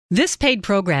This paid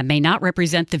program may not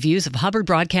represent the views of Hubbard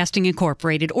Broadcasting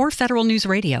Incorporated or Federal News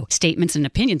Radio. Statements and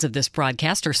opinions of this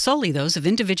broadcast are solely those of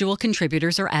individual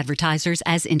contributors or advertisers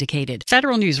as indicated.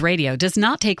 Federal News Radio does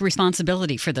not take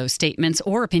responsibility for those statements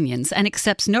or opinions and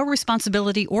accepts no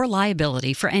responsibility or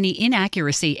liability for any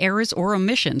inaccuracy, errors, or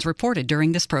omissions reported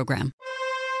during this program.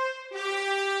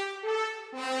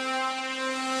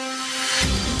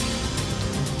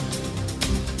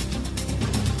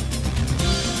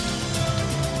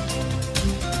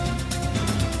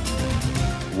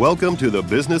 Welcome to the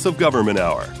Business of Government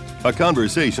Hour, a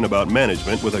conversation about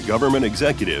management with a government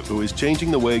executive who is changing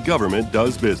the way government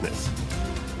does business.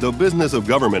 The Business of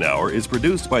Government Hour is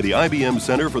produced by the IBM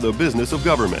Center for the Business of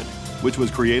Government, which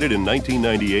was created in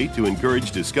 1998 to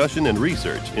encourage discussion and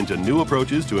research into new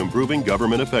approaches to improving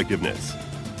government effectiveness.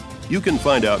 You can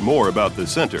find out more about the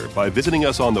center by visiting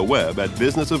us on the web at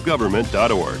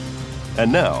businessofgovernment.org.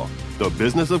 And now, the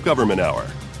Business of Government Hour.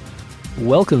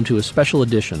 Welcome to a special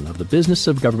edition of the Business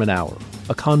of Government Hour,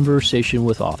 a conversation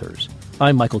with authors.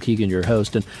 I'm Michael Keegan, your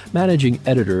host and managing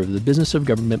editor of the Business of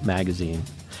Government magazine.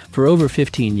 For over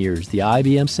 15 years, the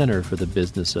IBM Center for the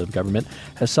Business of Government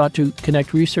has sought to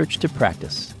connect research to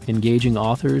practice, engaging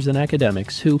authors and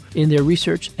academics who, in their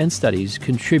research and studies,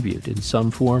 contribute in some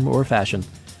form or fashion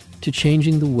to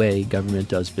changing the way government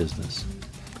does business.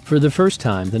 For the first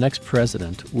time, the next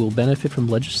president will benefit from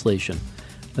legislation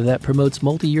that promotes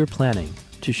multi-year planning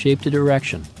to shape the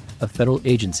direction of federal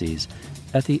agencies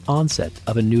at the onset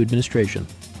of a new administration.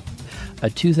 A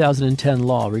 2010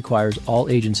 law requires all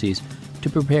agencies to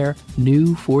prepare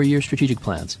new 4-year strategic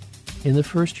plans in the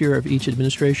first year of each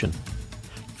administration.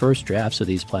 First drafts of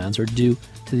these plans are due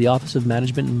to the Office of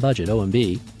Management and Budget,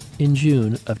 OMB, in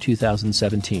June of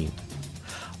 2017.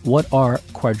 What are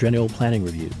quadrennial planning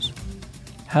reviews?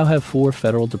 How have 4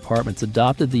 federal departments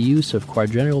adopted the use of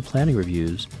quadrennial planning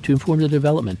reviews to inform the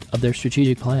development of their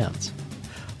strategic plans?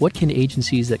 What can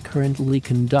agencies that currently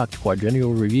conduct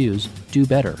quadrennial reviews do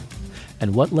better?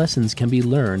 And what lessons can be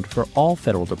learned for all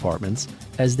federal departments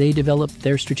as they develop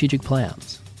their strategic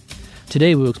plans?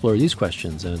 Today we'll explore these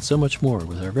questions and so much more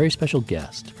with our very special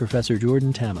guest, Professor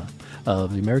Jordan Tama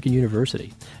of the American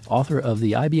University, author of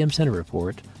the IBM Center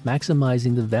Report,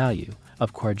 Maximizing the Value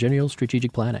of Quadrennial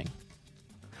Strategic Planning.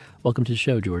 Welcome to the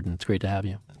show, Jordan. It's great to have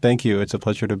you. Thank you. It's a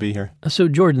pleasure to be here. So,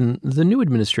 Jordan, the new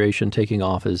administration taking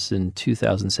office in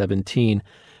 2017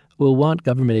 will want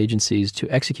government agencies to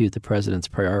execute the president's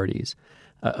priorities.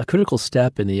 A critical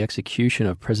step in the execution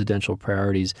of presidential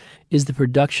priorities is the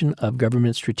production of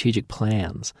government strategic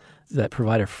plans that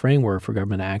provide a framework for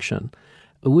government action.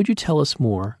 Would you tell us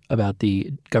more about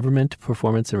the Government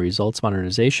Performance and Results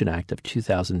Modernization Act of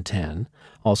 2010,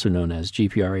 also known as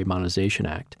GPRA Modernization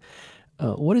Act?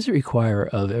 What does it require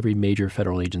of every major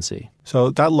federal agency?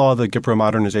 So that law, the GPRA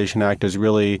Modernization Act, is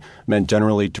really meant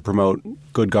generally to promote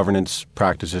good governance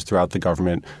practices throughout the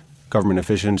government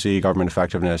efficiency, government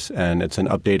effectiveness, and it's an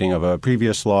updating of a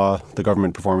previous law, the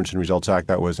Government Performance and Results Act,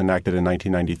 that was enacted in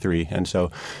 1993. And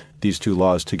so these two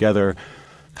laws together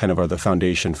kind of are the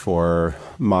foundation for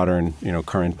modern,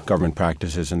 current government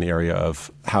practices in the area of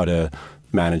how to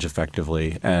manage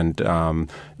effectively. And the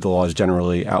laws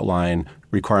generally outline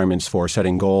requirements for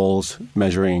setting goals,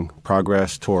 measuring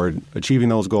progress toward achieving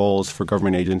those goals for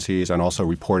government agencies, and also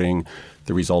reporting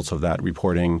the results of that,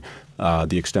 reporting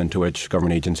the extent to which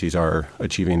government agencies are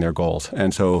achieving their goals.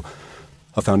 And so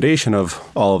a foundation of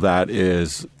all of that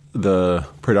is the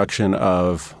production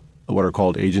of what are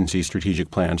called agency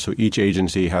strategic plans. So each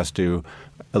agency has to,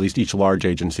 at least each large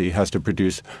agency, has to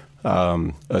produce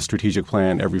a strategic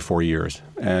plan every 4 years.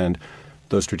 And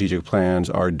those strategic plans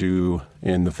are due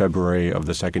in the February of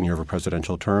the second year of a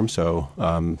presidential term. So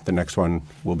the next one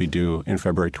will be due in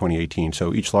February 2018.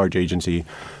 So each large agency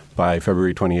by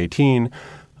February 2018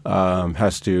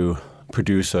 has to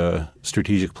produce a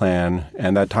strategic plan.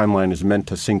 And that timeline is meant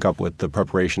to sync up with the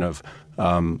preparation of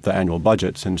the annual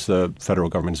budget, since the federal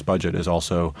government's budget is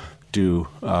also due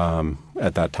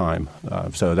at that time.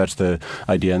 So that's the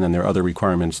idea. And then there are other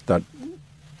requirements that,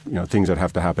 things that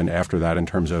have to happen after that in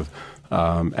terms of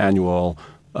annual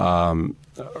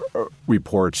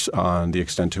reports on the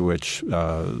extent to which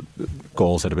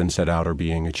goals that have been set out are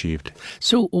being achieved.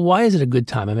 So why is it a good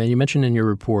time? I mean, you mentioned in your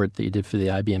report that you did for the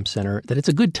IBM Center that it's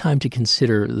a good time to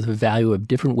consider the value of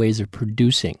different ways of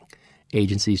producing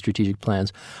agency strategic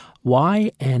plans.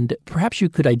 Why? And perhaps you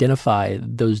could identify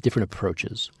those different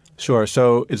approaches. Sure.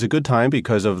 So it's a good time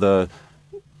because of the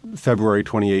February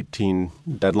 2018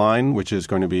 deadline, which is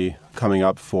going to be coming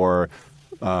up for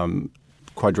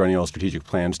quadrennial strategic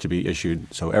plans to be issued.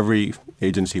 So every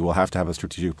agency will have to have a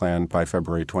strategic plan by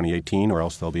February 2018, or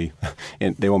else they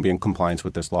won't be in compliance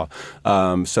with this law.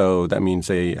 So that means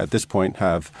they, at this point,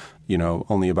 have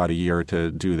only about a year to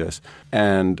do this.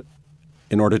 And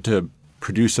in order to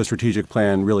produce a strategic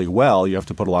plan really well, you have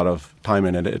to put a lot of time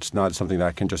in it. It's not something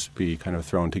that can just be kind of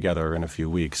thrown together in a few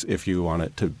weeks if you want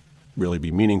it to really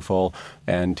be meaningful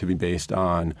and to be based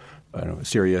on a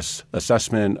serious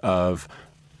assessment of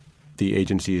the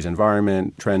agency's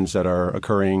environment, trends that are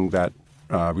occurring that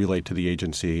relate to the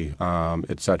agency,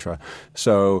 et cetera.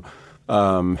 So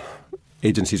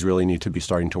agencies really need to be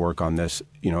starting to work on this,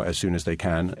 as soon as they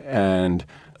can. And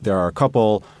there are a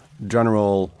couple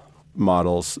general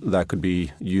models that could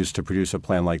be used to produce a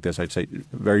plan like this. I'd say,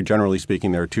 very generally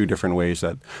speaking, there are two different ways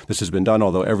that this has been done,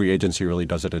 although every agency really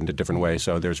does it in a different way.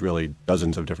 So there's really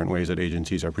dozens of different ways that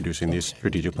agencies are producing these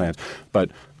strategic plans. But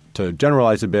to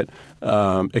generalize a bit,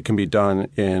 it can be done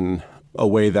in a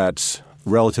way that's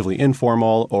relatively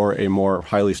informal or a more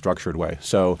highly structured way.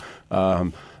 So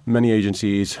many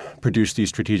agencies produce these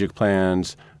strategic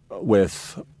plans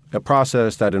with a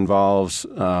process that involves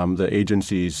the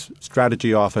agency's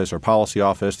strategy office or policy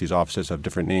office. These offices have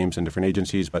different names in different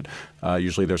agencies, but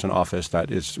usually there's an office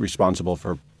that is responsible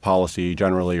for policy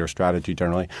generally or strategy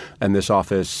generally. And this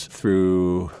office,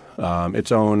 through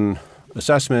its own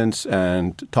assessments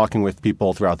and talking with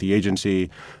people throughout the agency,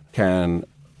 can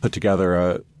put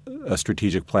together a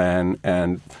strategic plan.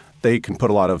 And they can put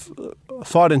a lot of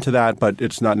thought into that, but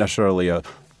it's not necessarily a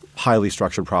highly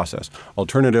structured process.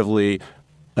 Alternatively,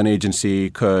 an agency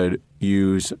could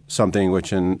use something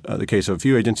which, in the case of a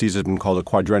few agencies, has been called a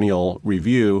quadrennial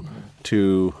review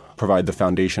to provide the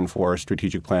foundation for a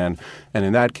strategic plan. And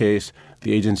in that case,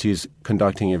 the agency is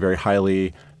conducting a very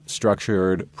highly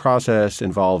structured process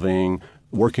involving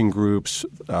working groups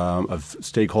of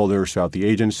stakeholders throughout the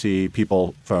agency,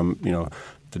 people from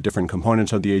the different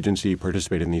components of the agency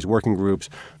participate in these working groups.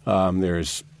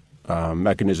 There's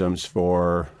mechanisms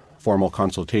for formal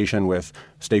consultation with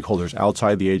stakeholders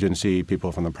outside the agency,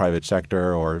 people from the private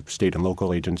sector or state and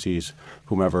local agencies,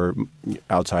 whomever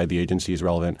outside the agency is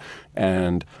relevant.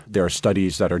 And there are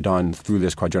studies that are done through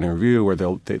this quadrennial review where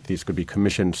these could be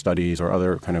commissioned studies or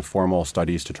other kind of formal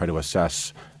studies to try to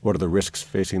assess what are the risks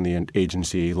facing the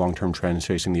agency, long-term trends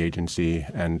facing the agency,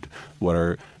 and what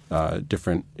are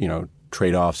different,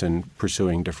 trade-offs in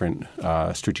pursuing different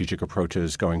strategic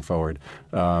approaches going forward.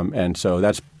 And so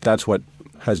that's what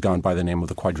has gone by the name of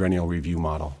the quadrennial review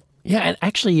model. Yeah, and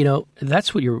actually,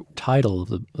 that's what your title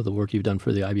of the work you've done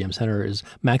for the IBM Center is,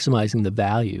 maximizing the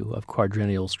value of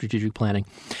quadrennial strategic planning.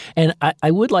 And I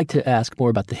would like to ask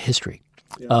more about the history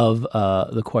of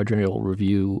the quadrennial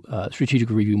review,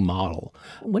 strategic review model.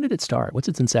 When did it start? What's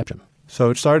its inception? So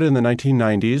it started in the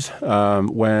 1990s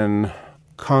when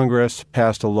Congress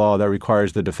passed a law that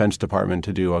requires the Defense Department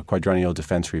to do a quadrennial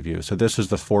defense review. So this is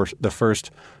the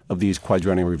first of these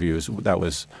quadrennial reviews that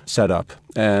was set up.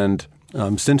 And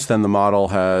since then, the model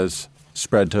has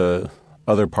spread to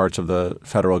other parts of the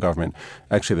federal government.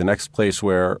 Actually, the next place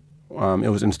where it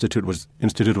was instituted was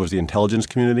the intelligence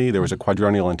community. There was a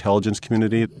quadrennial intelligence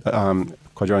community,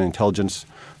 quadrennial intelligence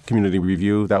community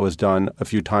review that was done a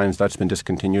few times. That's been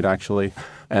discontinued, actually.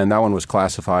 And that one was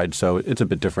classified, so it's a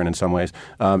bit different in some ways.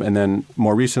 And then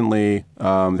more recently,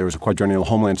 there was a quadrennial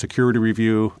Homeland Security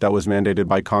review that was mandated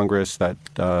by Congress that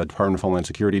Department of Homeland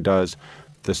Security does.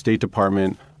 The State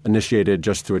Department initiated,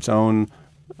 just through its own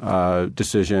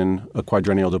decision, a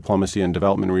quadrennial diplomacy and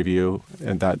development review,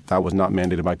 and that was not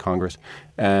mandated by Congress.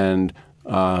 And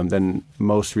then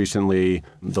most recently,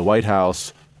 the White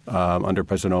House, under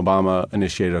President Obama,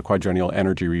 initiated a quadrennial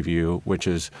energy review, which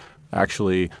is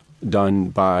actually done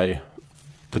by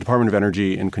the Department of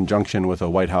Energy in conjunction with a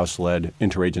White House-led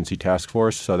interagency task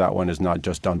force. So that one is not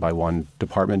just done by one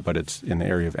department, but it's in the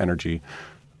area of energy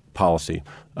policy.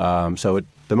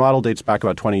 The model dates back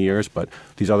about 20 years, but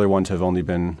these other ones have only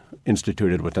been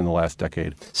instituted within the last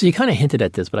decade. So you kind of hinted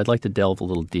at this, but I'd like to delve a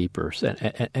little deeper.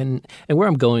 And where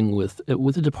I'm going with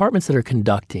the departments that are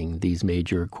conducting these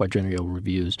major quadrennial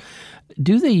reviews,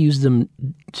 do they use them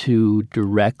to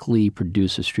directly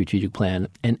produce a strategic plan?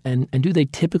 And do they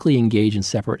typically engage in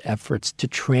separate efforts to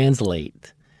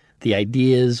translate the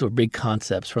ideas or big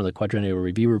concepts from the quadrennial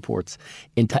review reports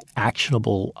into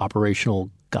actionable operational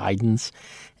guidance?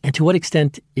 And to what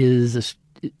extent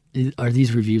are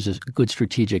these reviews a good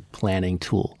strategic planning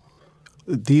tool?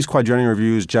 These quadrennial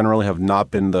reviews generally have not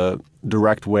been the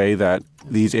direct way that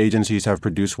these agencies have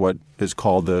produced what is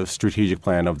called the strategic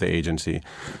plan of the agency.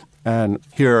 And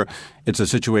here it's a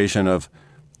situation of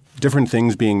different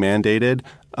things being mandated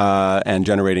and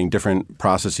generating different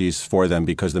processes for them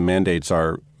because the mandates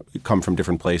are come from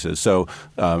different places. So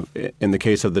in the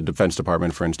case of the Defense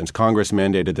Department, for instance, Congress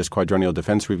mandated this quadrennial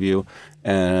defense review,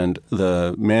 and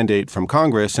the mandate from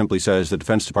Congress simply says the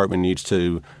Defense Department needs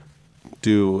to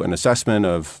do an assessment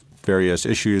of various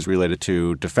issues related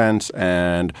to defense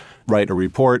and write a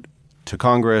report to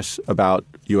Congress about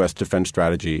U.S. defense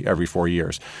strategy every 4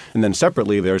 years. And then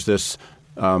separately, there's this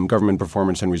Government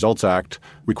Performance and Results Act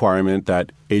requirement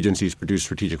that agencies produce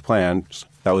strategic plans.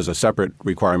 That was a separate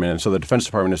requirement. And so the Defense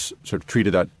Department has sort of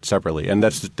treated that separately. And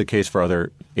that's the case for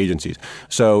other agencies.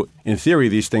 So in theory,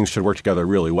 these things should work together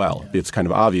really well. Yeah. It's kind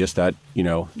of obvious that,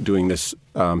 doing this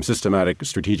systematic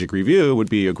strategic review would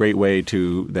be a great way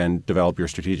to then develop your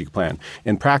strategic plan.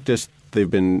 In practice,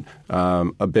 they've been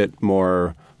a bit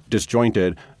more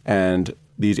disjointed, and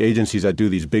these agencies that do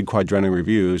these big quadrennial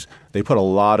reviews, they put a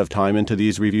lot of time into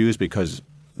these reviews because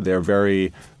they're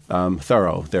very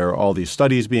thorough. There are all these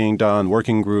studies being done,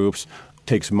 working groups. It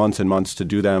takes months and months to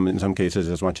do them, in some cases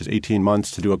as much as 18 months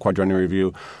to do a quadrennial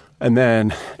review. And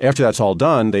then after that's all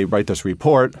done, they write this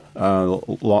report,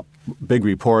 big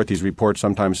report. These reports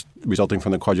sometimes resulting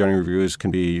from the quadrennial reviews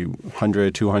can be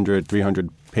 100, 200, 300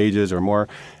 pages or more.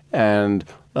 And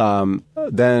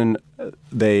then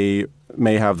they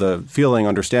may have the feeling,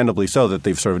 understandably so, that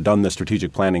they've sort of done the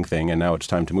strategic planning thing and now it's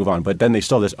time to move on. But then they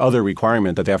still have this other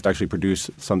requirement that they have to actually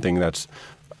produce something that's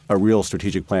a real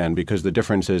strategic plan, because the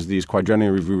difference is these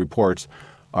quadrennial review reports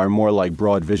are more like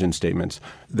broad vision statements.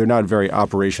 They're not very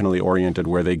operationally oriented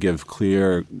where they give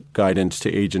clear guidance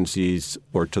to agencies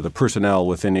or to the personnel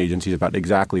within agencies about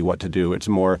exactly what to do. It's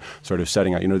more sort of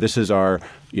setting out, this is our,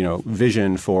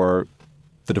 vision for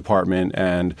the department,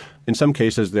 and in some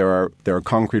cases there are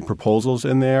concrete proposals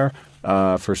in there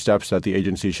for steps that the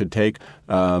agency should take,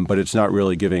 but it's not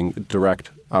really giving direct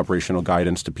operational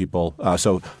guidance to people.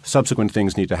 So subsequent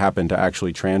things need to happen to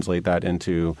actually translate that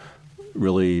into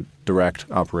really direct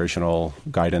operational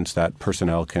guidance that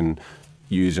personnel can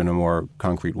use in a more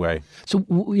concrete way. So,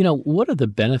 what are the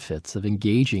benefits of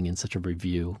engaging in such a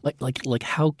review? Like,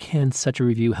 how can such a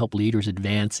review help leaders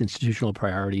advance institutional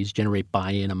priorities, generate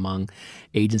buy-in among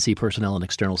agency personnel and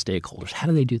external stakeholders? How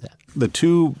do they do that? The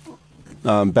two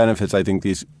benefits I think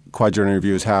these quadrennial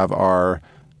reviews have are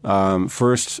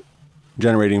first,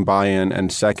 generating buy-in,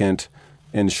 and second,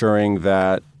 ensuring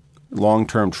that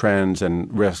long-term trends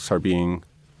and risks are being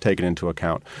taken into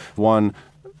account. One,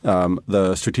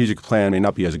 the strategic plan may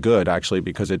not be as good, actually,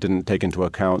 because it didn't take into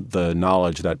account the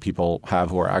knowledge that people have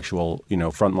who are actual,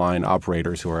 frontline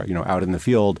operators who are, out in the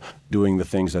field doing the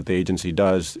things that the agency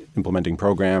does, implementing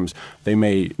programs. They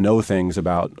may know things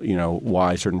about,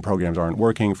 why certain programs aren't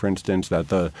working, for instance, that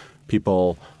the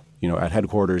people, at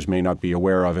headquarters may not be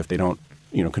aware of if they don't,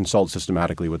 consult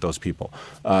systematically with those people.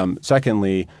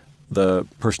 Secondly, the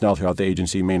personnel throughout the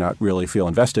agency may not really feel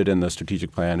invested in the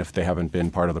strategic plan if they haven't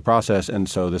been part of the process. And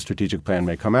so the strategic plan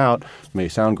may come out, may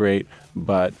sound great,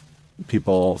 but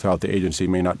people throughout the agency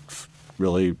may not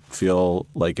really feel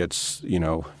like it's,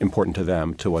 important to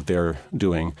them, to what they're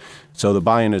doing. So the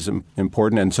buy-in is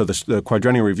important. And so the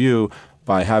quadrennial review,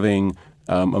 by having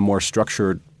a more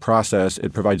structured process,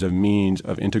 it provides a means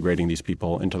of integrating these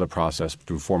people into the process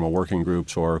through formal working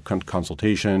groups or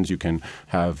consultations. You can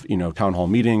have, town hall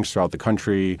meetings throughout the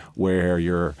country where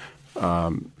you're,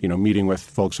 meeting with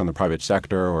folks on the private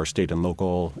sector or state and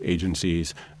local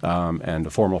agencies, and a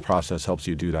formal process helps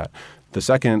you do that. The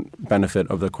second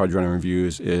benefit of the quadrennial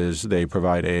reviews is they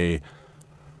provide a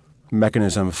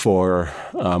mechanism for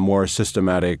more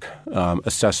systematic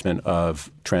assessment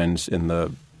of trends in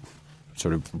the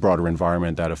sort of broader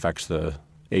environment that affects the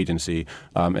agency.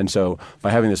 And so by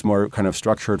having this more kind of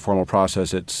structured formal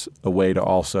process, it's a way to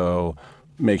also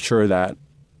make sure that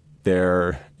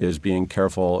there is being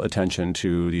careful attention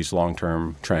to these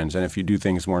long-term trends. And if you do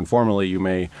things more informally, you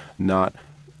may not,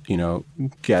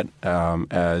 get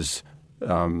as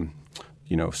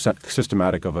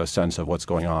systematic of a sense of what's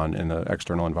going on in the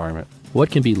external environment. What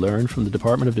can be learned from the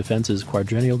Department of Defense's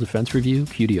Quadrennial Defense Review,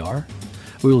 QDR?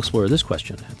 We will explore this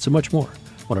question and so much more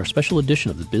when our special edition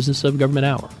of the Business of Government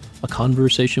Hour, A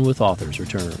Conversation with Authors,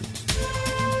 returns.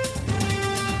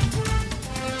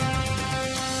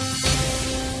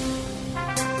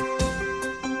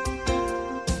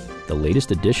 The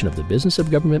latest edition of the Business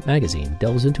of Government magazine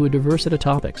delves into a diverse set of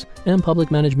topics and public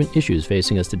management issues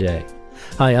facing us today.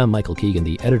 Hi, I'm Michael Keegan,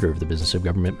 the editor of the Business of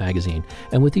Government magazine,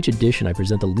 and with each edition I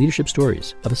present the leadership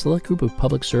stories of a select group of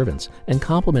public servants and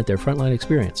complement their frontline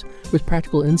experience with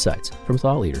practical insights from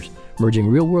thought leaders, merging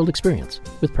real-world experience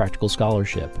with practical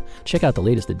scholarship. Check out the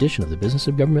latest edition of the Business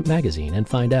of Government magazine and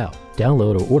find out.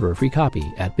 Download or order a free copy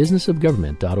at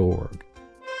businessofgovernment.org.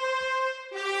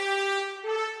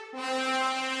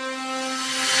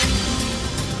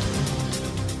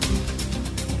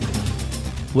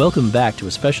 Welcome back to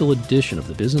a special edition of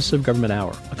the Business of Government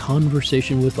Hour, a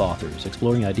conversation with authors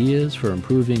exploring ideas for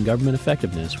improving government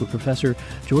effectiveness with Professor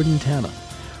Jordan Tama,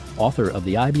 author of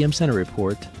the IBM Center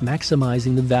report,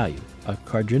 Maximizing the Value of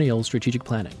Quadrennial Strategic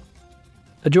Planning.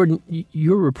 Jordan,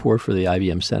 your report for the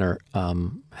IBM Center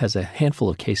has a handful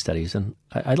of case studies, and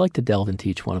I'd like to delve into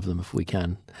each one of them if we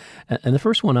can. And the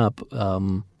first one up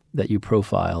that you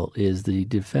profile is the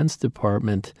Defense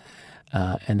Department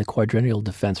and the Quadrennial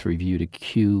Defense Review to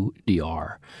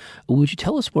QDR. Would you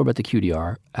tell us more about the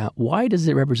QDR? Why does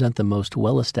it represent the most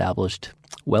well-established,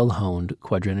 well-honed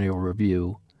quadrennial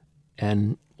review,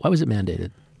 and why was it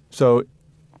mandated? So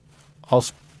I'll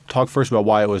talk first about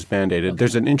why it was mandated. Okay.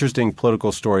 There's an interesting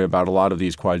political story about a lot of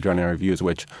these quadrennial reviews,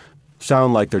 which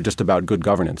sound like they're just about good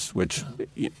governance, which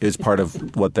is part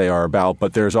of what they are about.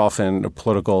 But there's often a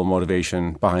political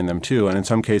motivation behind them, too. And in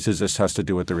some cases, this has to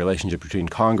do with the relationship between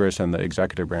Congress and the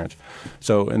executive branch.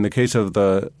 So in the case of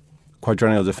the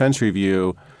Quadrennial Defense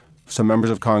Review, some members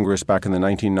of Congress back in the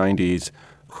 1990s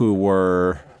who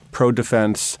were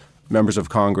pro-defense members of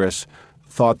Congress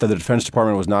thought that the Defense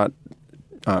Department was not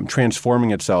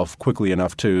transforming itself quickly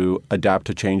enough to adapt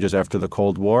to changes after the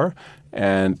Cold War,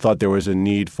 and thought there was a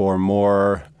need for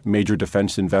more major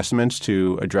defense investments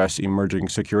to address emerging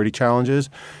security challenges.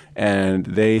 And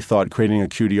they thought creating a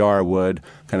QDR would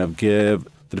kind of give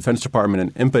the Defense Department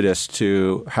an impetus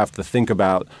to have to think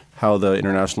about how the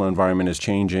international environment is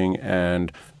changing, and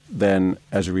then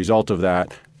as a result of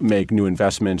that, make new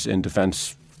investments in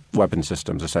defense weapon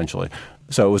systems, essentially.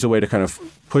 So it was a way to kind of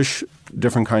push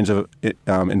different kinds of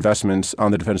investments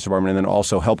on the Defense Department, and then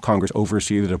also help Congress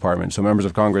oversee the department. So members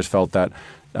of Congress felt that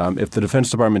if the Defense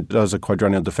Department does a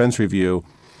quadrennial defense review,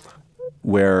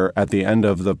 where at the end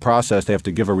of the process they have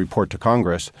to give a report to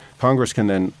Congress, Congress can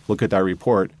then look at that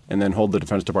report and then hold the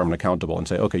Defense Department accountable and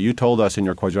say, okay, you told us in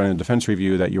your quadrennial defense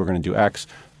review that you were going to do X.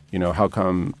 How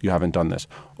come you haven't done this?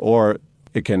 Or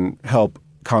it can help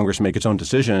Congress make its own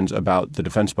decisions about the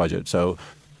defense budget. So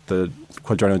the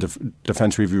Quadrennial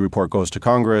Defense Review report goes to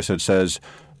Congress. It says,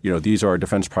 these are our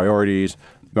defense priorities.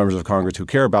 Members of Congress who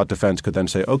care about defense could then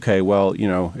say, okay, well,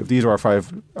 if these are our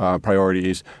 5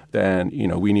 priorities, then,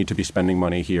 we need to be spending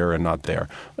money here and not there.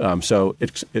 So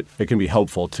it can be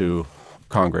helpful to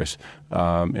Congress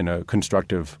in a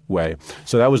constructive way.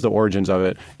 So that was the origins of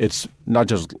it. It's not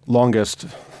just longest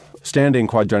standing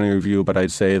quadrennial review, but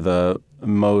I'd say the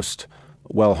most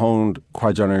well-honed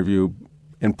quadrennial review,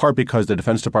 in part because the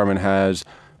Defense Department has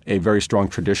a very strong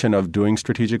tradition of doing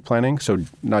strategic planning. So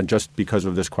not just because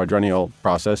of this quadrennial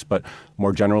process, but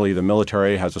more generally, the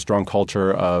military has a strong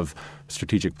culture of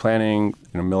strategic planning.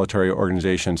 Military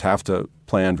organizations have to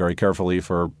plan very carefully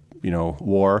for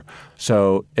war.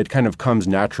 So it kind of comes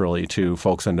naturally to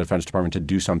folks in the Defense Department to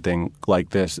do something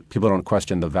like this. People don't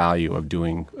question the value of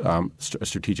doing a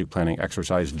strategic planning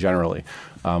exercise generally,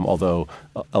 although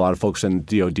a lot of folks in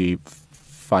DOD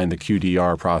find the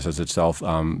QDR process itself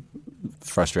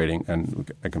frustrating,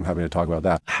 and I'm happy to talk about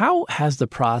that. How has the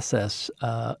process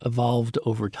evolved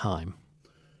over time?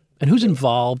 And who's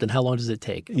involved, and how long does it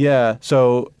take? Yeah,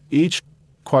 so each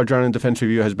Quadrennial Defense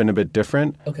Review has been a bit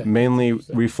different, mainly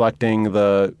reflecting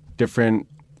the different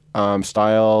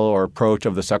style or approach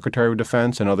of the Secretary of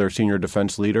Defense and other senior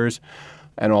defense leaders,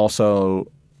 and also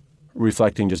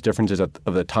reflecting just differences of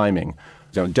the timing.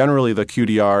 Generally, the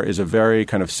QDR is a very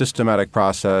kind of systematic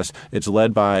process. It's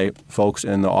led by folks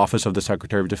in the Office of the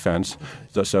Secretary of Defense,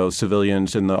 so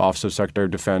civilians in the Office of Secretary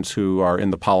of Defense who are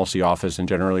in the policy office and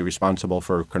generally responsible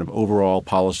for kind of overall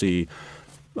policy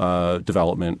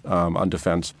development on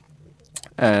defense.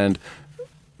 And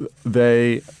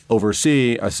they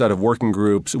oversee a set of working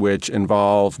groups which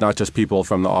involve not just people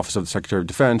from the Office of the Secretary of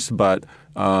Defense, but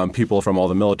people from all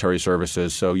the military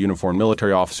services, so uniformed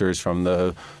military officers from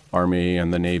the Army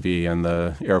and the Navy and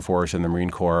the Air Force and the Marine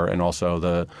Corps, and also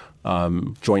the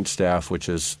Joint Staff, which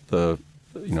is the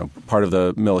part of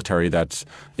the military that's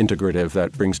integrative,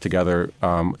 that brings together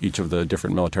each of the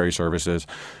different military services.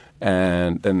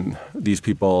 And then these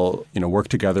people, work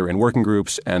together in working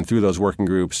groups, and through those working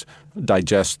groups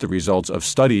digest the results of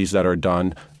studies that are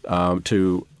done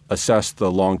to assess the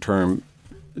long-term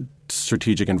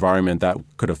strategic environment that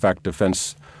could affect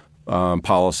defense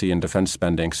policy and defense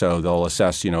spending. So they'll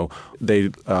assess, they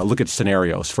look at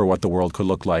scenarios for what the world could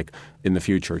look like in the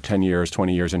future, 10 years,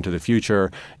 20 years into the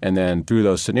future. And then through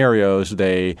those scenarios,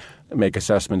 they make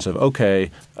assessments of,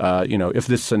 if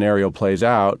this scenario plays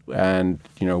out and,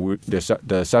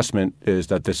 the assessment is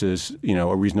that this is,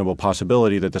 a reasonable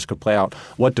possibility that this could play out,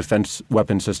 what defense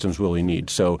weapon systems will we need?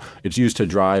 So it's used to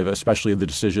drive especially the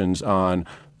decisions on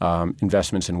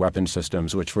investments in weapon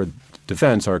systems, which for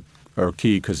defense are are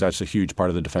key because that's a huge part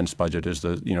of the defense budget is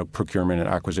the procurement and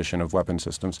acquisition of weapon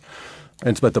systems.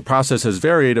 But the process has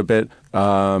varied a bit,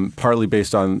 partly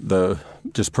based on the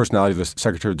just personality of the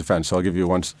Secretary of Defense. So I'll give you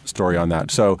one story on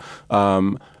that. So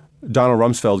Donald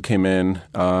Rumsfeld came in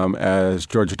as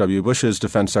George W. Bush's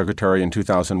defense secretary in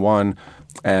 2001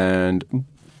 and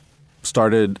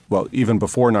started, even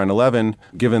before 9/11,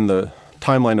 given the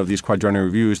timeline of these quadrennial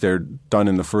reviews, they're done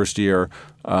in the first year,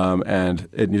 and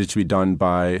it needed to be done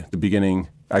by the beginning.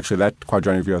 Actually, that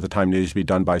quadrennial review at the time needed to be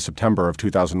done by September of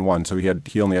 2001. So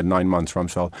he only had 9 months,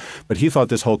 Rumsfeld. But he thought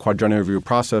this whole quadrennial review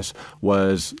process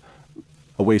was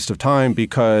a waste of time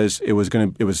because it was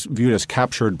viewed as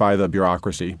captured by the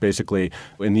bureaucracy. Basically,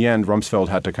 in the end, Rumsfeld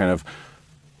had to kind of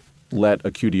let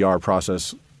a QDR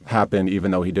process happen,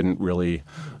 even though he didn't really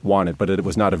want it. But it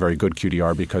was not a very good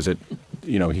QDR because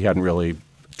he hadn't really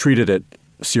treated it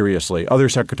seriously. Other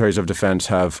secretaries of defense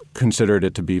have considered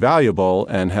it to be valuable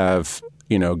and have,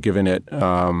 given it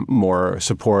more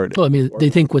support. Well, I mean, they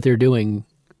think what they're doing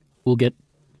will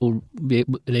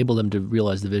enable them to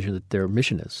realize the vision that their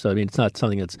mission is. So, I mean, it's not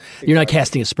something that's – you're not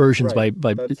casting aspersions by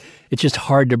it's just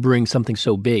hard to bring something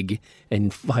so big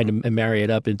and marry it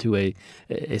up into a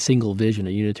single vision,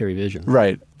 a unitary vision.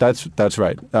 Right. That's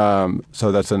right.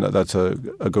 So that's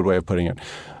a good way of putting it.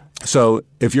 So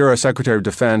if you're a Secretary of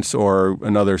Defense or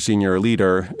another senior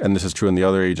leader, and this is true in the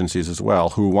other agencies as well,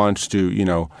 who wants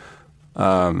to,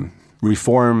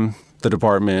 reform the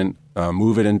department,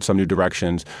 move it in some new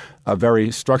directions, a very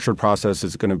structured process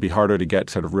is going to be harder to get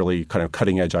sort of really kind of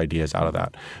cutting edge ideas out of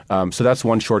that. So that's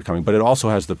one shortcoming. But it also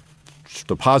has the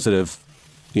positive,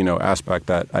 aspect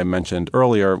that I mentioned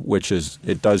earlier, which is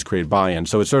it does create buy-in.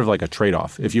 So it's sort of like a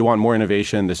trade-off. If you want more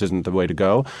innovation, this isn't the way to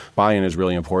go. Buy-in is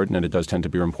really important, and it does tend to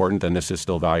be important, then this is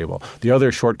still valuable. The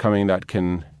other shortcoming that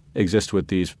can exist with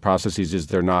these processes is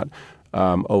they're not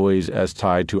always as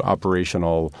tied to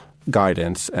operational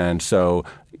guidance. And so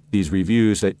these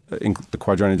reviews, the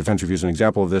Quadrennial Defense Review is an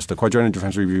example of this. The Quadrennial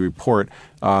Defense Review report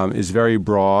is very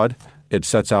broad. It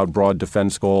sets out broad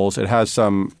defense goals. It has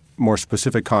some more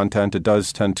specific content. It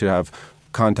does tend to have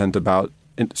content about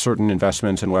certain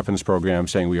investments in weapons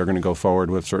programs, saying we are going to go forward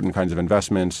with certain kinds of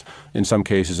investments. In some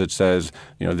cases, it says,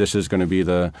 this is going to be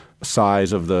the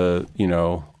size of the,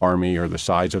 Army or the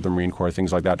size of the Marine Corps,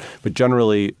 things like that. But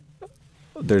generally,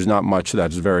 there's not much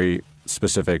that's very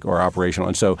specific or operational.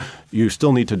 And so you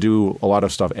still need to do a lot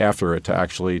of stuff after it to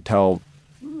actually tell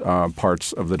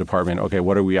parts of the department, okay,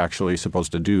 what are we actually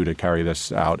supposed to do to carry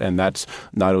this out? And that's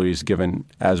not always given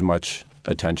as much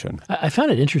attention. I found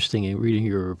it interesting in reading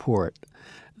your report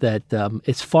that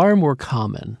it's far more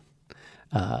common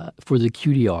for the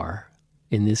QDR,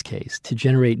 in this case, to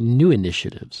generate new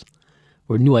initiatives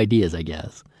or new ideas, I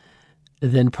guess,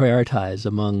 than prioritize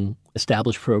among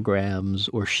established programs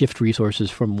or shift resources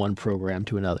from one program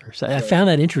to another. So I found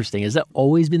that interesting. Has that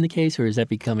always been the case, or is that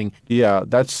becoming? Yeah,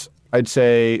 I'd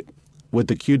say with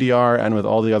the QDR and with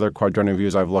all the other quadrennial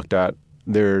reviews I've looked at,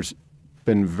 there's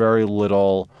been very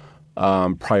little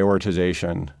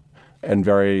prioritization and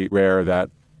very rare that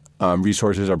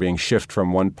resources are being shifted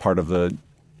from one part of the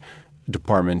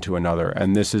department to another.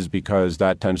 And this is because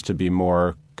that tends to be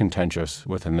more contentious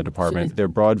within the department. They're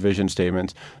broad vision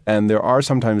statements, and there are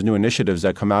sometimes new initiatives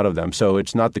that come out of them. So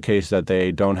it's not the case that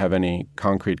they don't have any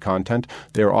concrete content.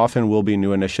 There often will be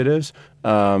new initiatives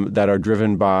that are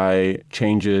driven by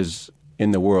changes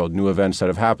in the world, new events that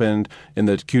have happened. In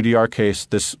the QDR case,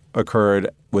 this occurred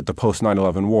with the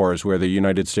post-9/11 wars, where the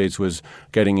United States was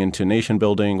getting into nation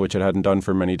building, which it hadn't done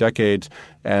for many decades.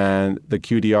 And the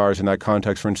QDRs in that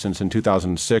context, for instance, in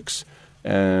 2006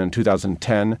 and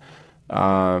 2010,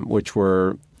 which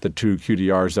were the two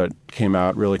QDRs that came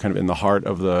out really kind of in the heart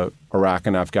of the Iraq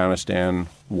and Afghanistan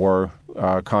war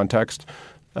context,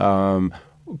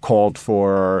 called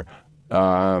for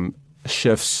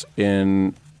shifts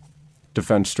in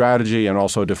defense strategy and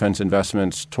also defense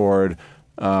investments toward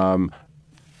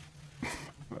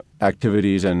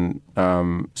activities and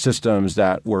systems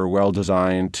that were well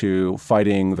designed to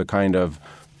fighting the kind of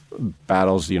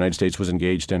battles the United States was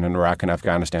engaged in Iraq and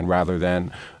Afghanistan, rather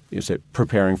than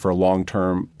preparing for a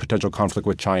long-term potential conflict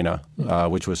with China,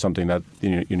 which was something that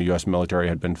the U.S. military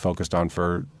had been focused on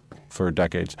for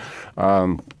decades.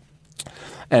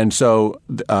 And so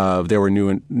there were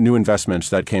new investments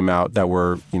that came out that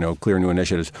were clear new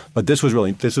initiatives. But this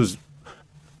was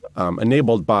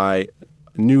enabled by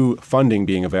new funding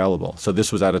being available. So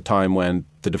this was at a time when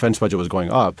the defense budget was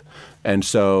going up, and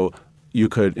so you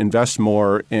could invest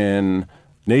more in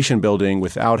nation building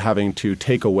without having to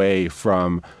take away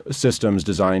from systems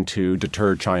designed to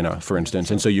deter China, for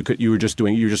instance. And so you were just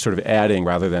sort of adding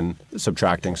rather than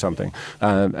subtracting something.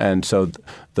 And so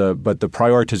the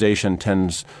prioritization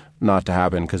tends not to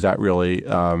happen because that really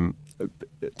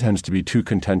tends to be too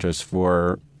contentious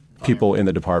for people in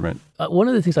the department. One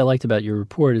of the things I liked about your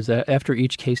report is that after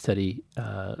each case study,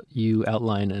 you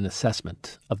outline an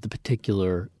assessment of the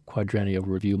particular quadrennial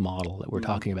review model that we're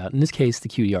talking about. In this case, the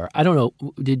QDR. I don't know,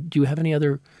 do you have any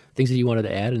other things that you wanted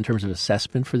to add in terms of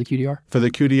assessment for the QDR? For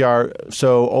the QDR,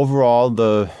 so overall,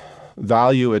 the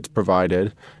value it's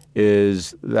provided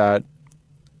is that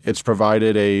it's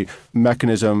provided a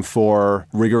mechanism for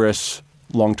rigorous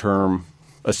long-term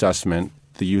assessment,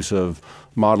 the use of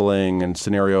modeling and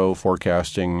scenario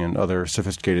forecasting and other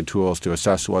sophisticated tools to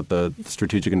assess what the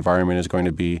strategic environment is going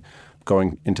to be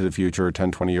going into the future,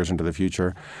 10, 20 years into the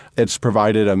future. It's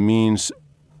provided a means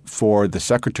for the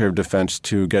Secretary of Defense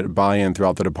to get buy-in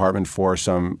throughout the department for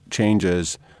some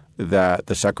changes that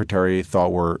the Secretary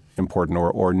thought were important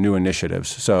or new initiatives.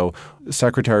 So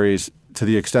secretaries, to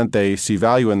the extent they see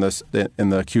value in the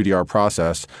QDR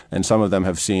process, and some of them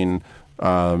have seen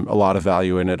a lot of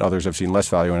value in it. Others have seen less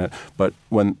value in it. But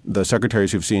when the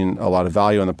secretaries who've seen a lot of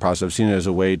value in the process have seen it as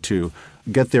a way to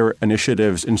get their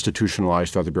initiatives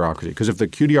institutionalized throughout the bureaucracy. Because if the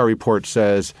QDR report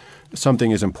says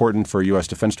something is important for U.S.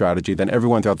 defense strategy, then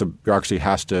everyone throughout the bureaucracy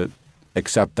has to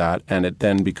accept that, and it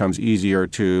then becomes easier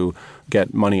to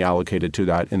get money allocated to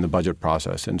that in the budget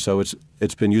process. And so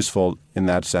it's been useful in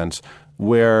that sense.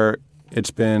 Where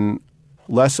it's been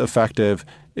less effective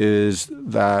is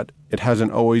that it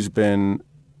hasn't always been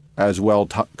as well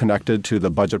connected to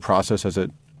the budget process as it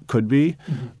could be,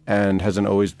 and hasn't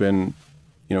always been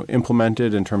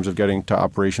implemented in terms of getting to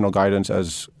operational guidance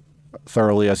as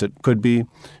thoroughly as it could be.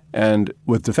 And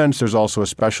with defense, there's also a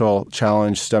special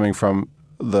challenge stemming from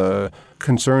the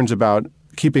concerns about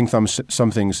keeping some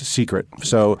things secret.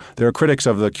 So there are critics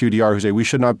of the QDR who say we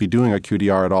should not be doing a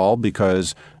QDR at all,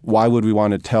 because why would we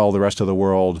want to tell the rest of the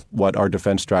world what our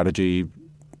defense strategy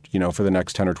for the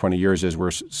next 10 or 20 years is?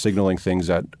 We're signaling things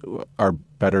that are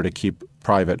better to keep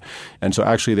private. And so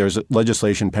actually there's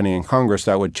legislation pending in Congress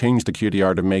that would change the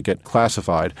QDR to make it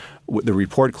classified, the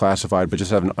report classified, but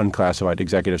just have an unclassified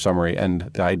executive summary. And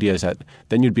the idea is that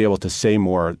then you'd be able to say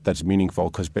more that's meaningful,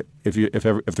 because if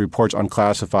the report's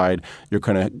unclassified, you're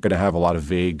going to have a lot of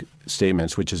vague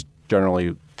statements, which is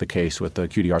generally the case with the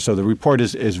QDR. So the report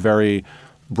is very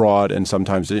broad, and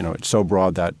sometimes it's so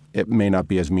broad that it may not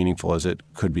be as meaningful as it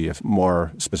could be if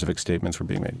more specific statements were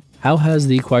being made. How has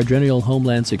the Quadrennial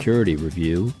Homeland Security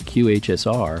Review,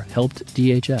 QHSR, helped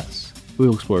DHS? We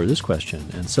will explore this question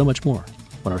and so much more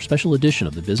when our special edition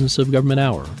of the Business of Government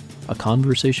Hour, A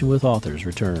Conversation with Authors,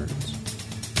 returns.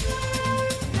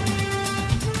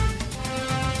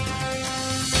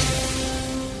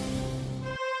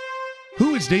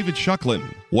 Who is David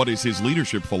Shucklin? What is his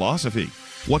leadership philosophy?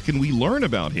 What can we learn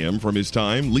about him from his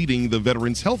time leading the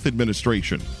Veterans Health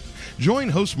Administration? Join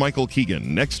host Michael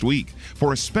Keegan next week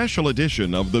for a special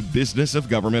edition of the Business of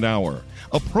Government Hour,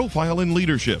 a profile in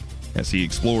leadership, as he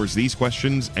explores these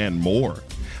questions and more.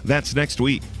 That's next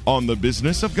week on the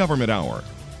Business of Government Hour.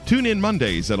 Tune in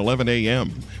Mondays at 11 a.m.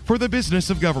 for the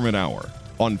Business of Government Hour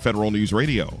on Federal News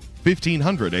Radio,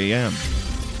 1500 a.m.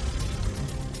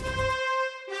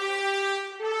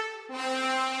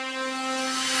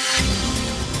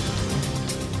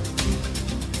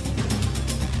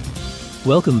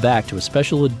 Welcome back to a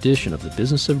special edition of the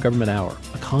Business of Government Hour,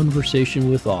 a conversation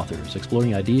with authors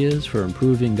exploring ideas for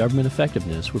improving government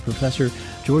effectiveness with Professor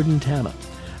Jordan Tama,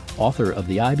 author of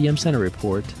the IBM Center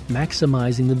report,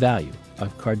 Maximizing the Value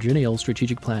of Quadrennial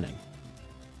Strategic Planning.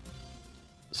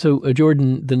 So,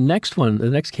 Jordan, the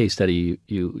next case study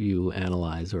you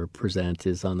analyze or present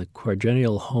is on the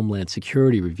Quadrennial Homeland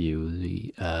Security Review,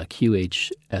 the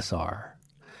QHSR.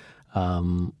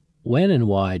 When and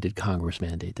why did Congress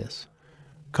mandate this?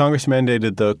 Congress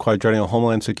mandated the Quadrennial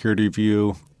Homeland Security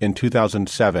Review in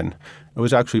 2007. It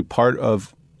was actually part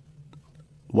of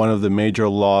one of the major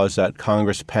laws that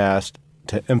Congress passed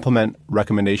to implement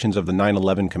recommendations of the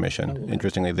 9/11 Commission.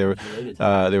 Interestingly, there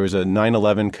was a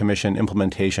 9/11 Commission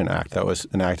Implementation Act that was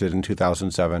enacted in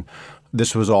 2007.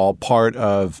 This was all part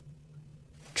of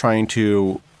trying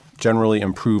to generally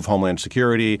improve Homeland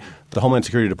Security. The Homeland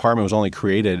Security Department was only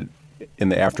created in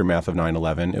the aftermath of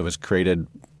 9/11. It was created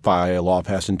by a law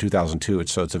passed in 2002,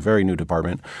 so it's a very new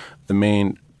department. The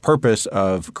main purpose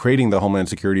of creating the Homeland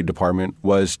Security Department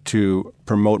was to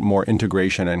promote more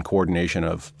integration and coordination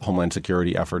of Homeland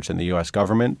Security efforts in the U.S.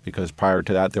 government, because prior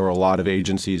to that, there were a lot of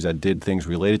agencies that did things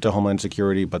related to Homeland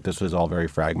Security, but this was all very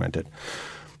fragmented.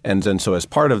 And then so as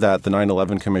part of that, the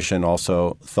 9/11 Commission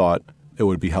also thought it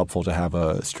would be helpful to have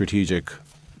a strategic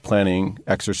planning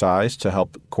exercise to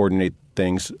help coordinate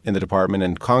things in the department.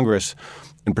 And Congress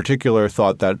in particular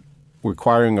thought that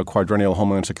requiring a quadrennial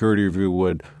Homeland Security review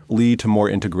would lead to more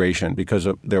integration because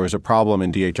there was a problem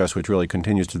in DHS, which really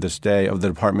continues to this day, of the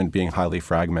department being highly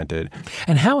fragmented.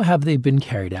 And how have they been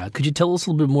carried out? Could you tell us a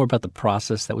little bit more about the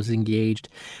process that was engaged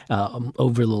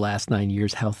over the last 9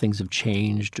 years, how things have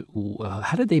changed?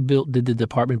 How did did the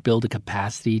department build a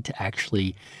capacity to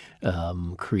actually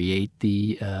create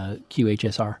the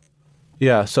QHSR?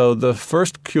 Yeah, so the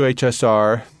first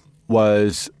QHSR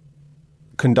was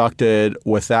conducted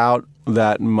without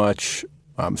that much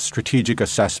strategic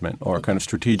assessment or kind of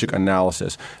strategic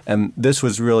analysis. And this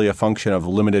was really a function of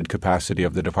limited capacity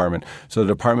of the department. So the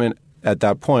department at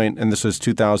that point, and this was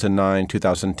 2009,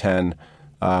 2010,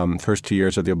 first 2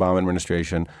 years of the Obama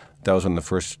administration, that was when the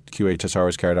first QHSR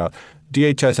was carried out.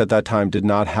 DHS at that time did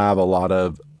not have a lot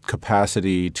of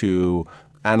capacity to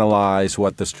analyze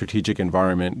what the strategic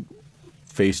environment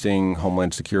facing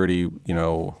Homeland Security,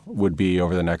 would be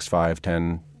over the next 5,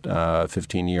 10,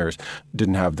 15 years.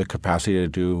 Didn't have the capacity to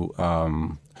do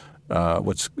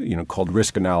what's called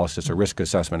risk analysis or risk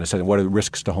assessment. Assessing what are the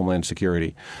risks to Homeland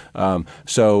Security.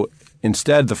 So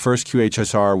instead, the first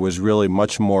QHSR was really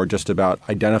much more just about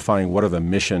identifying what are the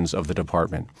missions of the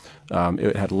department.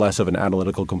 It had less of an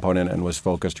analytical component and was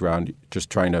focused around just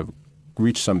trying to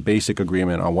reach some basic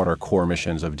agreement on what are core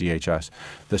missions of DHS.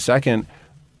 The second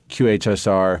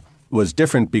QHSR was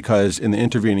different because in the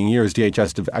intervening years,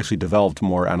 DHS actually developed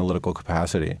more analytical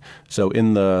capacity. So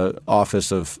in the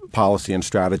Office of Policy and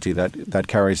Strategy that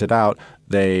carries it out,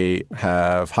 they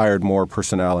have hired more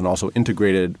personnel and also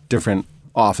integrated different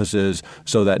offices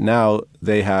so that now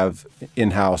they have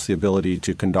in-house the ability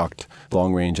to conduct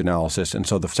long-range analysis. And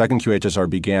so the second QHSR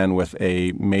began with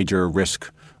a major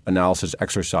risk analysis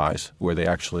exercise where they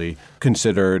actually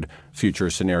considered future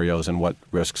scenarios and what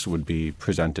risks would be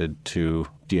presented to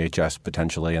DHS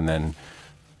potentially, and then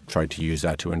tried to use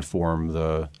that to inform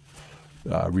the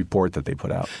report that they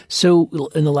put out. So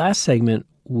in the last segment,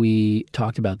 we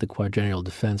talked about the Quadrennial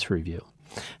Defense Review.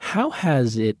 How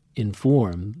has it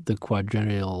informed the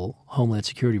Quadrennial Homeland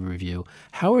Security Review?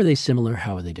 How are they similar?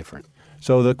 How are they different?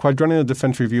 So the Quadrennial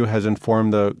Defense Review has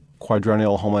informed the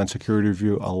Quadrennial Homeland Security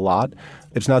Review a lot.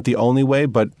 It's not the only way,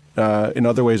 but in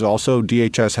other ways also,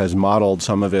 DHS has modeled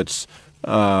some of its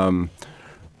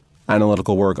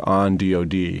analytical work on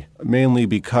DOD, mainly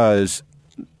because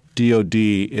DOD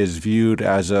is viewed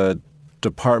as a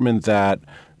department that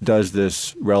does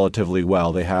this relatively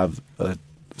well. They have a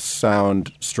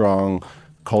sound, strong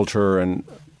culture and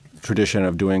tradition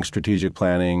of doing strategic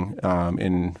planning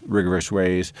in rigorous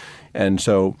ways. And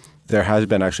so there has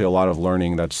been actually a lot of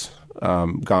learning that's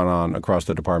gone on across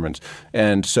the departments.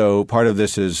 And so part of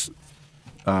this is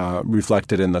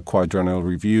reflected in the quadrennial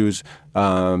reviews.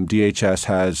 DHS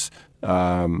has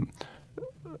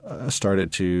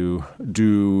started to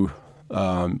do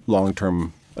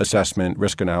long-term assessment,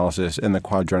 risk analysis in the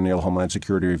quadrennial Homeland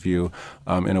Security Review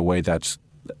in a way that's,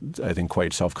 I think,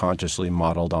 quite self-consciously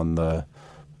modeled on the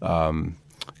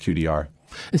QDR.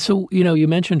 So, you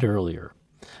mentioned earlier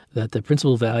that the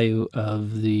principal value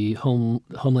of the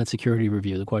Homeland Security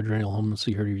Review, the Quadrennial Homeland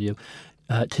Security Review,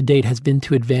 to date has been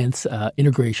to advance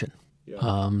integration,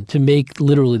 to make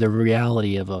literally the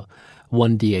reality of a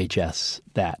one DHS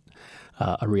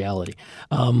a reality.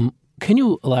 Can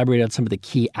you elaborate on some of the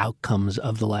key outcomes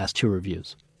of the last two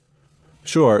reviews?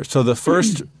 Sure. So the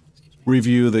first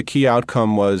review, the key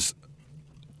outcome was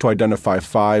to identify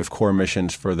 5 core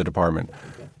missions for the department,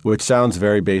 which sounds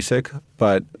very basic,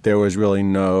 but there was really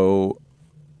no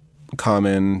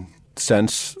common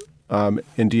sense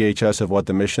in DHS of what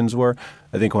the missions were.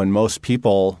 I think when most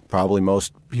people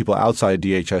outside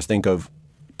DHS think of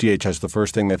DHS, the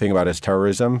first thing they think about is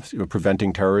terrorism,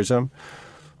 preventing terrorism,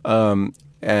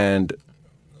 and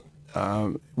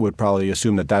would probably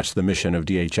assume that that's the mission of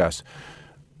DHS.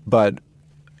 But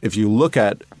if you look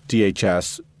at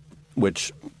DHS,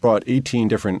 which brought 18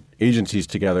 different agencies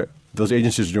together, those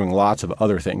agencies are doing lots of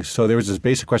other things. So there was this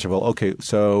basic question, well, okay,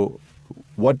 so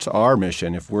what's our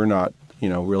mission if we're not,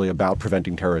 really about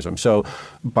preventing terrorism? So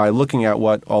by looking at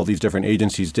what all these different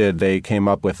agencies did, they came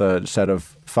up with a set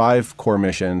of 5 core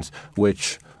missions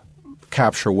which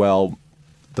capture well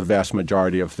the vast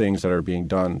majority of things that are being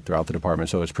done throughout the department.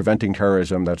 So it's preventing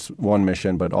terrorism, that's one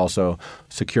mission, but also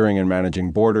securing and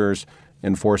managing borders,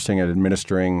 enforcing and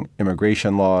administering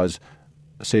immigration laws,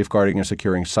 safeguarding and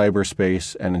securing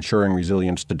cyberspace, and ensuring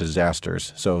resilience to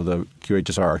disasters. So the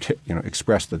QHSR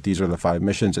expressed that these are the 5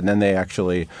 missions, and then they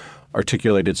actually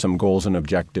articulated some goals and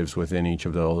objectives within each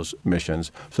of those missions.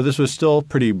 So this was still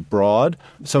pretty broad.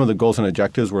 Some of the goals and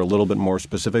objectives were a little bit more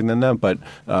specific than that, but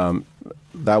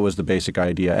that was the basic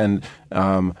idea. And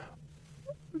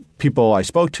people I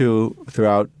spoke to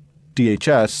throughout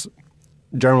DHS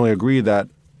generally agree that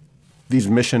these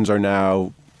missions are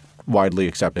now widely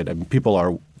accepted. I mean, people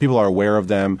are aware of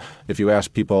them. If you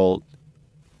ask people,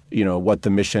 what the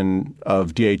mission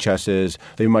of DHS is,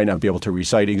 they might not be able to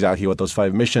recite exactly what those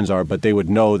 5 missions are, but they would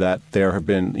know that there have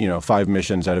been 5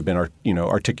 missions that have been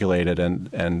articulated,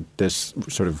 and this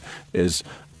sort of is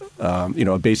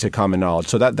a basic common knowledge.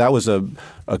 So that was a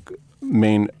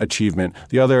main achievement.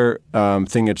 The other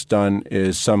thing it's done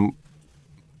is some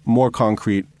more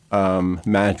concrete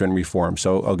management reform.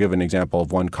 So I'll give an example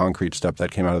of one concrete step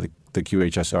that came out of the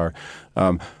QHSR.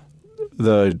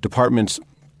 The department's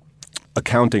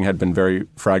accounting had been very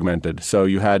fragmented. So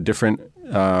you had different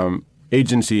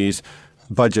agencies'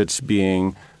 budgets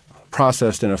being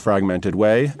processed in a fragmented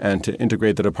way. And to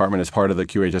integrate the department as part of the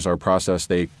QHSR process,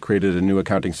 they created a new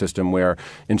accounting system where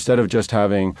instead of just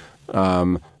having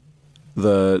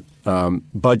the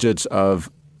budgets of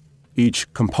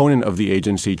each component of the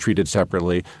agency treated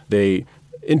separately, they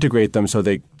integrate them so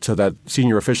that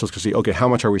senior officials can see, okay, how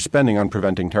much are we spending on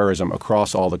preventing terrorism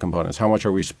across all the components? How much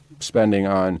are we spending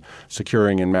on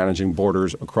securing and managing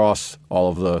borders across all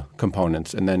of the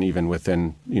components, and then even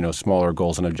within smaller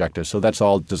goals and objectives? So that's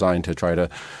all designed to try to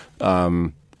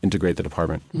integrate the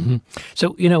department. Mm-hmm.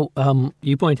 So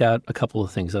you point out a couple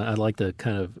of things, and I'd like to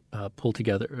kind of pull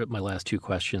together my last 2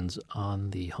 questions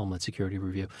on the Homeland Security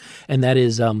Review, and that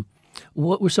is,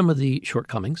 what were some of the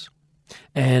shortcomings?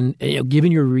 And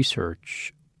given your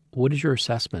research, what is your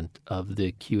assessment of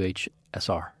the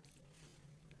QHSR?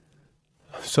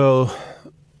 So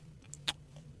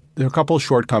there are a couple of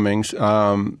shortcomings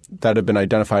that have been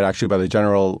identified actually by the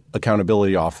General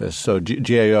Accountability Office. So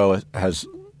GAO has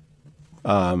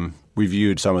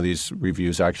reviewed some of these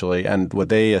reviews actually, and what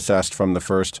they assessed from the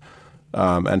first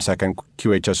and second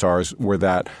QHSRs were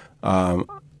that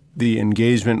the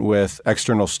engagement with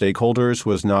external stakeholders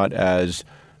was not as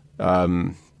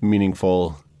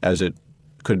meaningful as it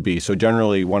could be. So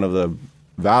generally, one of the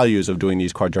values of doing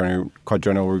these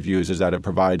quadrennial reviews is that it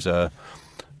provides a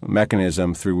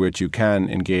mechanism through which you can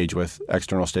engage with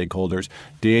external stakeholders.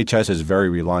 DHS is very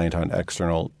reliant on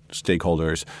external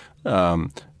stakeholders.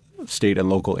 State and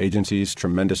local agencies,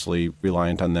 tremendously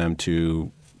reliant on them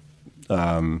to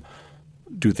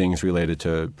do things related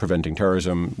to preventing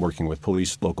terrorism, working with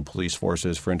local police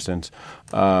forces, for instance.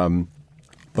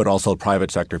 But also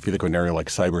private sector, if you think of an area like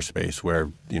cyberspace,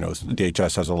 where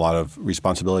DHS has a lot of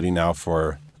responsibility now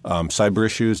for cyber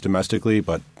issues domestically,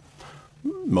 but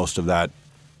most of that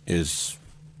is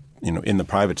in the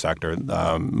private sector.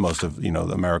 Most of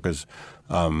America's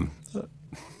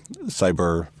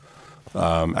cyber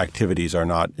activities are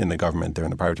not in the government; they're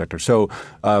in the private sector. So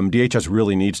DHS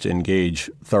really needs to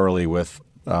engage thoroughly with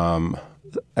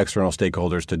external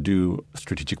stakeholders to do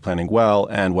strategic planning well.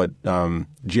 And what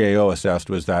GAO assessed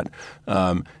was that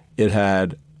it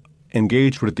had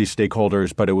engaged with these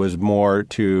stakeholders, but it was more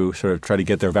to sort of try to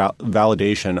get their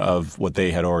validation of what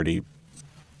they had already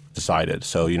decided.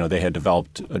 So, they had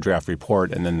developed a draft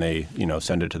report, and then they,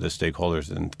 send it to the stakeholders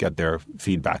and get their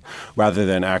feedback, rather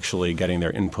than actually getting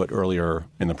their input earlier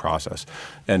in the process.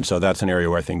 And so that's an area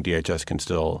where I think DHS can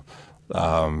still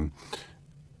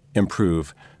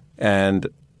improve. And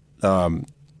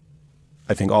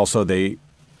I think also they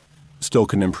still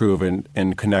can improve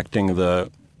in connecting the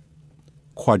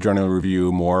quadrennial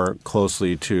review more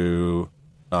closely to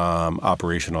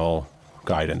operational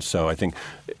guidance. So I think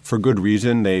for good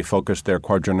reason they focused their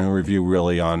quadrennial review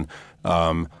really on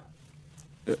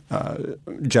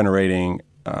generating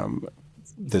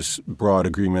this broad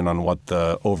agreement on what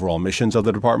the overall missions of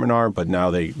the department are, but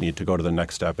now they need to go to the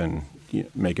next step and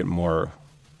make it more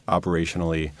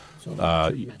operationally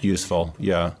useful.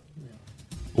 Yeah.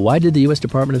 Why did the U.S.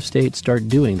 Department of State start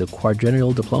doing the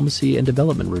Quadrennial Diplomacy and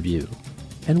Development Review?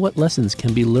 And what lessons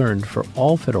can be learned for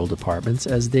all federal departments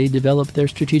as they develop their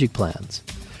strategic plans?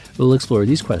 We'll explore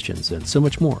these questions and so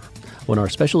much more when our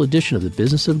special edition of the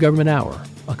Business of Government Hour,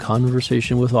 A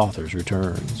Conversation with Authors,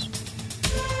 returns.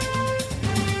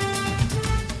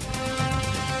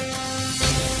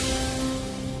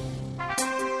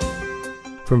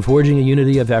 From forging a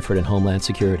unity of effort in Homeland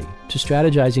Security, to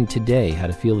strategizing today how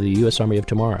to field the U.S. Army of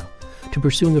tomorrow, to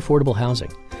pursuing affordable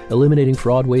housing, eliminating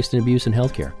fraud, waste, and abuse in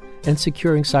healthcare, and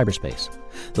securing cyberspace,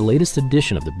 The latest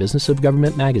edition of the Business of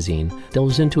Government magazine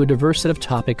delves into a diverse set of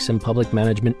topics and public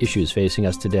management issues facing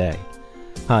us today.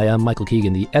 Hi, I'm Michael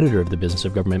Keegan, the editor of the Business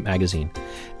of Government magazine,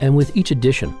 and with each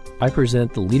edition, I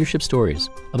present the leadership stories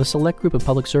of a select group of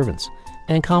public servants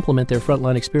and complement their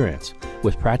frontline experience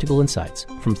with practical insights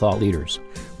from thought leaders,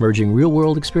 merging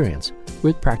real-world experience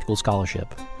with practical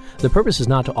scholarship. The purpose is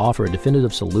not to offer a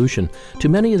definitive solution to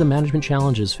many of the management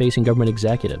challenges facing government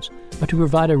executives, but to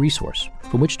provide a resource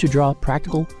from which to draw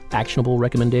practical, actionable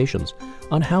recommendations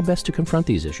on how best to confront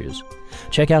these issues.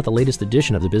 Check out the latest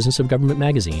edition of the Business of Government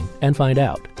magazine and find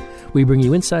out. We bring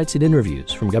you insights and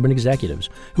interviews from government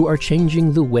executives who are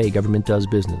changing the way government does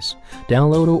business.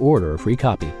 Download or order a free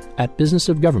copy at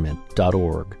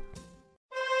businessofgovernment.org.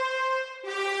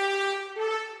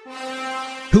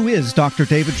 Who is Dr.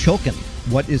 David Shulkin?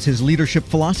 What is his leadership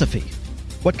philosophy?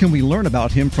 What can we learn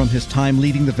about him from his time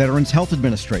leading the Veterans Health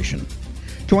Administration?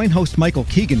 Join host Michael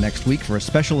Keegan next week for a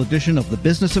special edition of the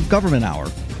Business of Government Hour,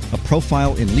 a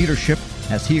profile in leadership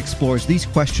as he explores these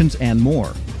questions and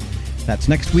more. That's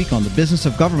next week on the Business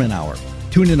of Government Hour.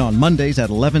 Tune in on Mondays at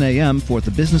 11 a.m. for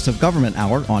the Business of Government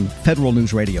Hour on Federal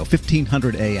News Radio,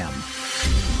 1500 a.m.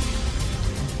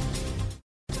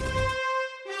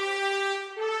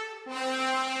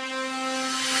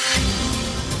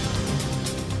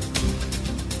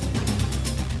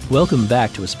 Welcome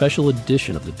back to a special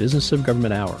edition of the Business of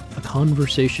Government Hour, a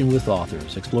conversation with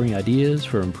authors exploring ideas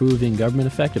for improving government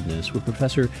effectiveness with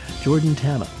Professor Jordan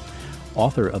Tama,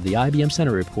 author of the IBM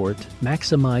Center report,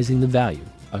 Maximizing the Value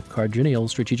of Quadrennial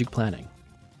Strategic Planning.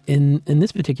 In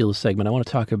this particular segment, I want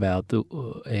to talk about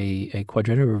a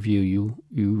quadrennial review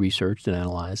you researched and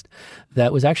analyzed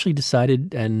that was actually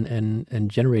decided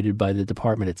and generated by the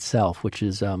department itself, which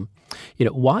is,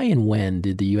 why and when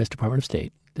did the U.S. Department of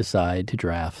State decide to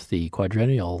draft the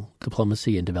Quadrennial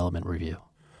Diplomacy and Development Review?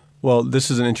 Well,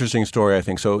 this is an interesting story, I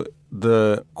think. So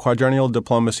the Quadrennial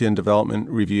Diplomacy and Development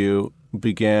Review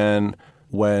began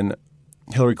when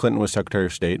Hillary Clinton was Secretary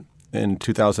of State in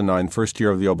 2009, first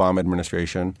year of the Obama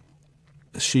administration.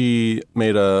 She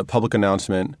made a public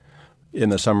announcement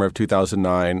in the summer of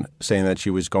 2009 saying that she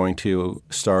was going to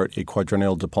start a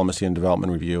Quadrennial Diplomacy and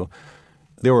Development Review.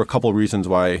 There were a couple of reasons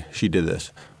why she did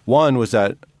this. One was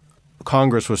that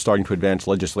Congress was starting to advance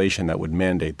legislation that would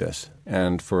mandate this.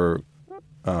 And for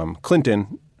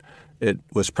Clinton, it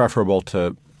was preferable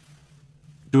to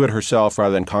do it herself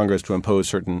rather than Congress to impose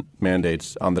certain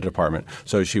mandates on the department.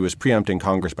 So she was preempting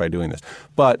Congress by doing this.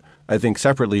 But I think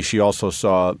separately, she also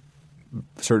saw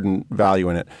certain value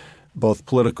in it, both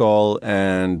political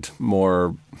and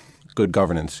more good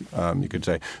governance, you could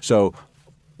say. So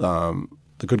the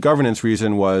good governance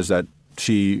reason was that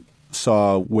she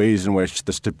saw ways in which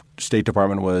the State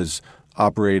Department was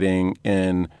operating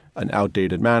in an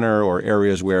outdated manner or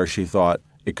areas where she thought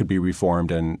it could be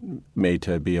reformed and made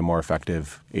to be a more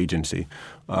effective agency.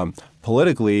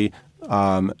 Politically,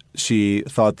 she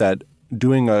thought that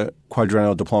doing a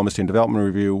Quadrennial Diplomacy and Development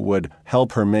Review would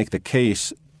help her make the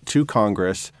case to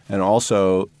Congress and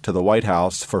also to the White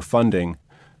House for funding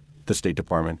the State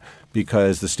Department,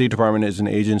 because the State Department is an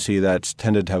agency that's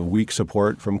tended to have weak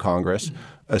support from Congress,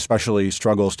 especially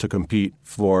struggles to compete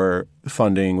for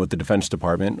funding with the Defense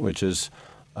Department, which is,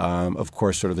 of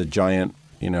course, sort of the giant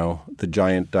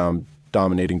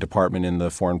dominating department in the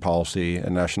foreign policy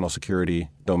and national security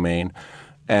domain.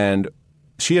 And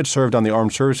she had served on the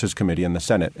Armed Services Committee in the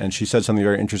Senate, and she said something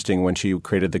very interesting when she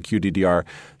created the QDDR.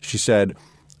 She said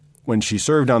when she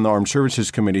served on the Armed Services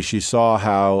Committee, she saw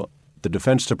how the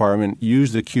Defense Department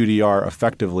used the QDR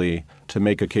effectively to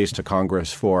make a case to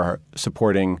Congress for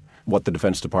supporting what the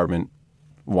Defense Department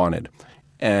wanted.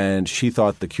 And she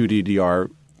thought the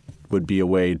QDDR would be a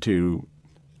way to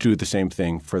do the same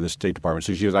thing for the State Department.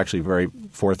 So she was actually very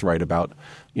forthright about,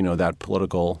 that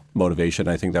political motivation.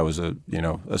 I think that was a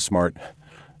smart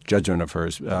judgment of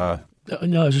hers. No,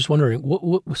 I was just wondering,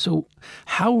 so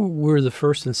how were the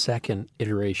first and second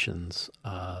iterations?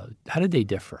 How did they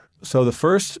differ? So the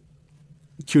first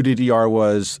QDDR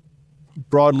was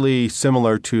broadly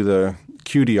similar to the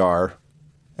QDR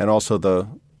and also the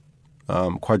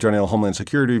Quadrennial Homeland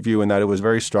Security Review in that it was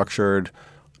very structured.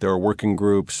 There were working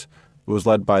groups. It was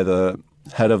led by the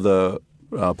head of the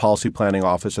Policy Planning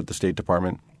Office at the State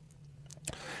Department.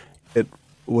 It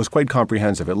was quite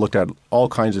comprehensive. It looked at all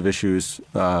kinds of issues,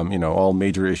 all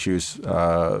major issues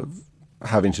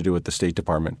having to do with the State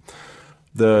Department.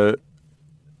 The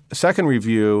second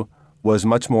review was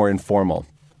much more informal,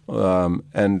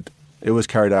 and it was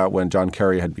carried out when John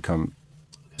Kerry had become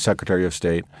Secretary of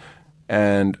State.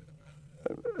 And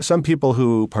some people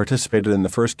who participated in the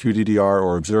first QDDR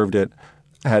or observed it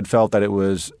had felt that it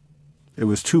was it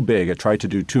was too big. It tried to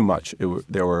do too much.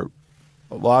 There were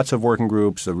lots of working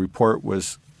groups. The report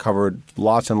covered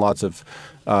lots and lots of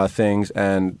things,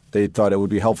 and they thought it would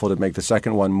be helpful to make the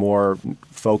second one more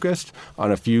focused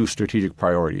on a few strategic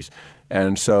priorities.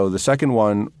 And so the second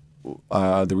one,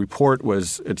 the report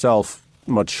was itself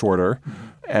much shorter,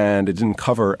 and it didn't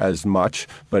cover as much,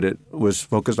 but it was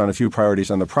focused on a few priorities,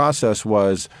 and the process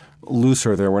was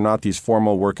looser. There were not these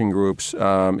formal working groups.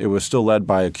 It was still led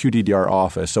by a QDDR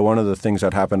office. So one of the things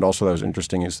that happened also that was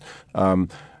interesting is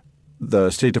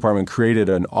the State Department created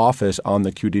an office on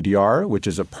the QDDR, which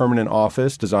is a permanent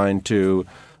office designed to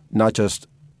not just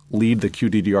lead the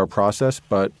QDDR process,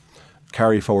 but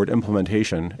carry forward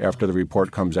implementation after the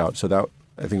report comes out. So that,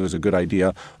 I think, was a good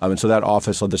idea. And so that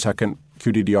office led the second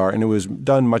QDDR, and it was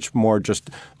done much more just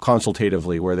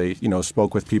consultatively, where they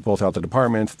spoke with people throughout the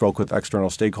department, spoke with external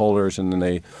stakeholders, and then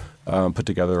they put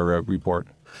together a report.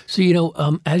 So,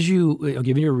 as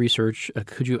given your research,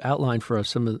 could you outline for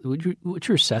us what's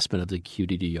your assessment of the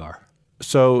QDDR?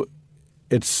 So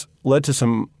it's led to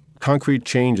some concrete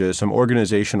changes, some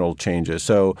organizational changes.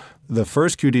 So the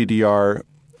first QDDR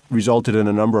resulted in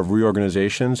a number of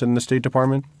reorganizations in the State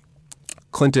Department.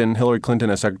 Hillary Clinton,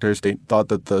 as Secretary of State, thought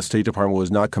that the State Department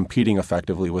was not competing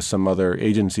effectively with some other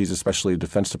agencies, especially the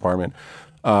Defense Department,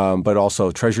 but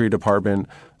also Treasury Department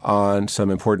on some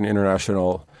important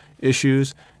international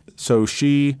issues. So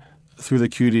she, through the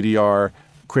QDDR,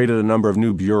 created a number of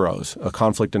new bureaus. A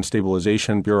Conflict and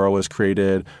Stabilization Bureau was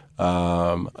created.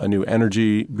 A new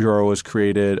Energy Bureau was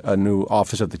created. A new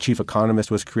Office of the Chief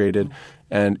Economist was created.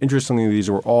 And interestingly, these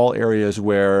were all areas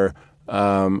where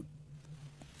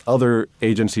other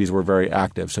agencies were very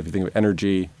active. So if you think of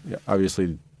energy,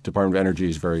 obviously Department of Energy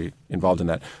is very involved in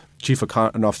that.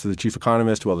 An Office of the Chief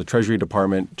Economist, the Treasury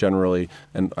Department generally,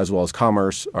 and as well as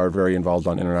Commerce, are very involved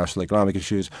on international economic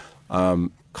issues.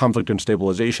 Conflict and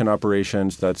stabilization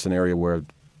operations, that's an area where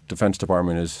Defense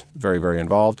Department is very, very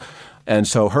involved. And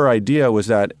so her idea was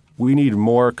that we need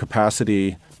more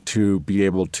capacity to be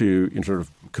able to sort of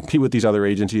compete with these other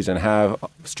agencies and have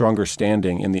stronger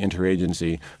standing in the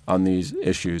interagency on these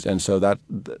issues. And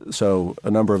so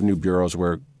a number of new bureaus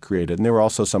were created. And there were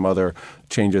also some other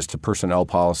changes to personnel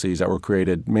policies that were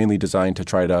created, mainly designed to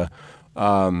try to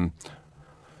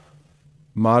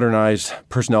modernize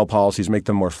personnel policies, make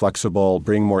them more flexible,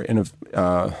 bring more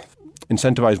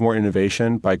incentivize more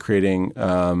innovation by creating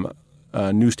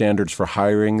new standards for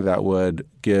hiring that would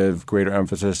give greater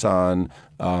emphasis on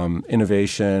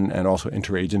innovation and also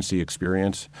interagency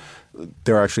experience.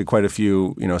 There are actually quite a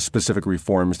few, specific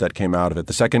reforms that came out of it.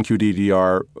 The second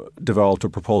QDDR developed a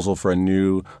proposal for a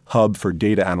new hub for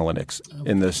data analytics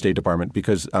in the State Department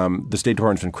because the State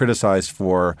Department's been criticized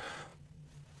for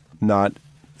not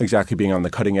exactly being on the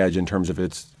cutting edge in terms of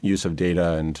its use of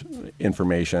data and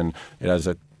information. It has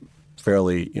a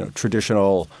fairly,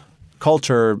 traditional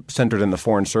culture centered in the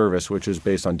Foreign Service, which is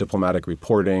based on diplomatic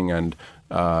reporting and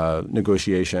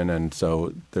negotiation. And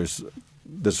so this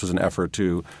was an effort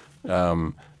to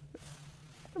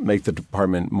make the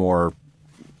department more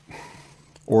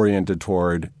oriented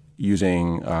toward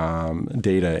using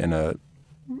data in a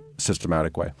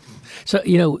systematic way. So,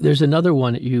 there's another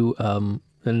one that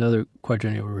another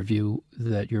quadrennial review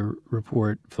that your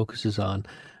report focuses on,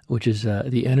 which is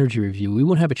the energy review. We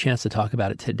won't have a chance to talk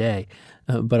about it today,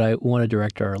 but I want to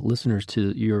direct our listeners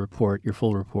to your report, your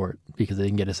full report, because they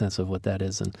can get a sense of what that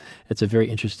is. And it's a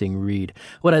very interesting read.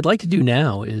 What I'd like to do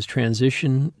now is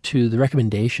transition to the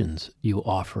recommendations you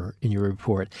offer in your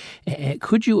report.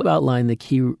 Could you outline the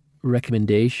key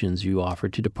recommendations you offer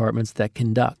to departments that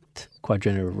conduct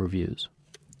quadrennial reviews?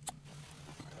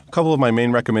 A couple of my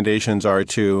main recommendations are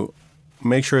to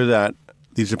make sure that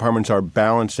these departments are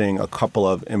balancing a couple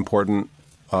of important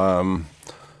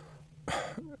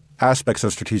aspects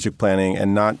of strategic planning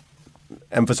and not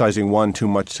emphasizing one too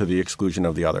much to the exclusion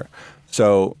of the other.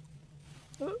 So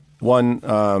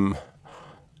one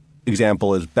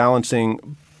example is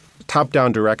balancing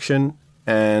top-down direction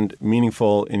and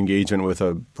meaningful engagement with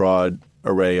a broad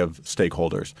array of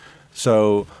stakeholders.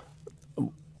 So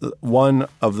one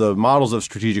of the models of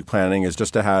strategic planning is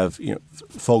just to have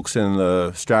folks in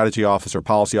the strategy office or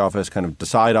policy office kind of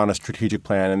decide on a strategic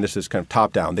plan, and this is kind of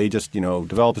top down. They just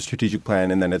develop a strategic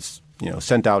plan, and then it's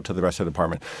sent out to the rest of the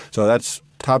department. So that's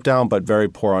top down, but very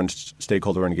poor on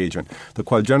stakeholder engagement. The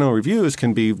quadrennial reviews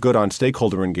can be good on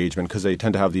stakeholder engagement because they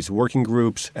tend to have these working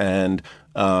groups, and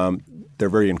they're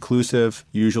very inclusive.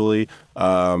 Usually,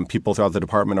 people throughout the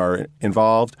department are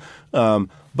involved,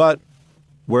 but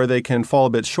where they can fall a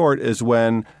bit short is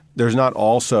when there's not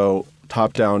also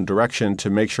top-down direction to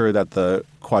make sure that the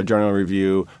quadrennial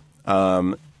review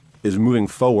is moving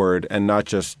forward and not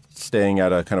just staying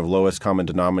at a kind of lowest common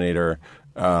denominator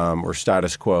or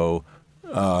status quo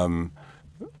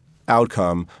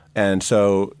outcome. And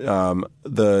so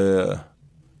the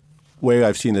way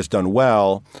I've seen this done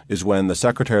well is when the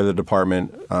Secretary of the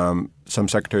Department, some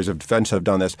Secretaries of Defense have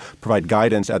done this, provide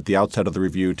guidance at the outset of the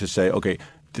review to say, okay,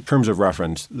 the terms of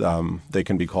reference, they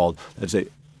can be called, and say,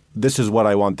 this is what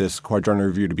I want this quadrennial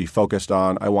review to be focused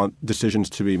on. I want decisions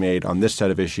to be made on this set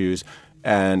of issues.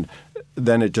 And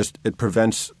then it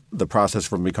prevents the process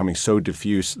from becoming so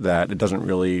diffuse that it doesn't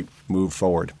really move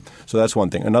forward. So that's one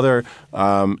thing. Another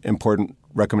important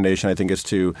recommendation, I think, is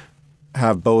to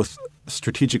have both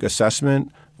strategic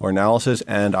assessment or analysis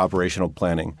and operational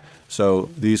planning. So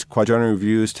these quadrennial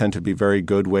reviews tend to be very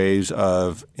good ways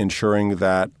of ensuring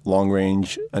that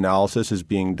long-range analysis is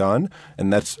being done,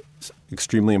 and that's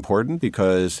extremely important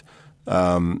because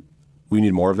we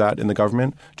need more of that in the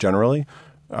government generally.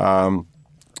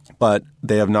 But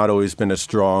they have not always been as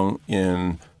strong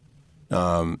in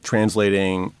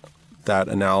translating that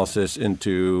analysis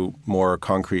into more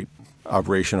concrete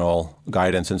operational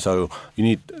guidance. And so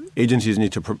agencies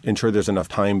need to ensure there's enough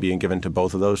time being given to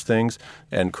both of those things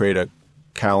and create a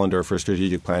calendar for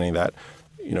strategic planning that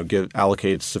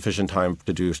allocates sufficient time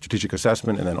to do strategic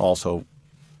assessment and then also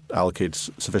allocates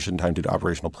sufficient time to do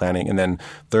operational planning. And then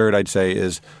third, I'd say,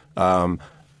 is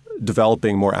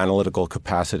developing more analytical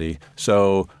capacity.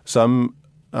 So some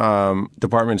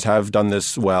departments have done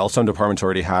this well. Some departments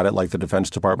already had it, like the Defense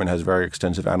Department has very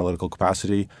extensive analytical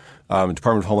capacity.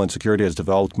 Department of Homeland Security has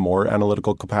developed more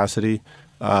analytical capacity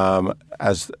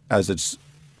as it's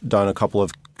done a couple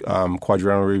of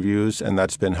quadrennial reviews, and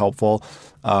that's been helpful.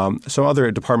 Some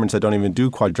other departments that don't even do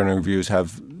quadrennial reviews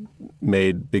have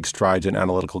made big strides in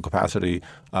analytical capacity.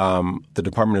 The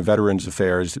Department of Veterans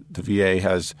Affairs, the VA,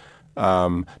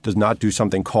 does not do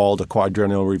something called a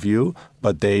quadrennial review,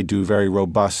 but they do very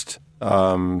robust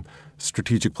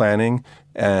strategic planning,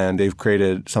 and they've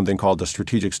created something called the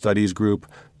Strategic Studies Group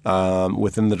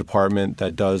within the department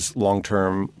that does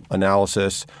long-term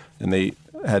analysis. And they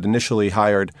had initially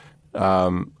hired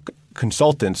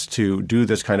consultants to do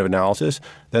this kind of analysis.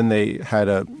 Then they had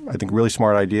a, I think, really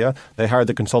smart idea. They hired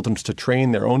the consultants to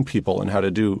train their own people in how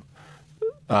to do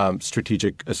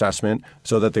strategic assessment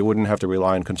so that they wouldn't have to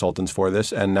rely on consultants for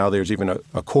this. And now there's even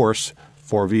a course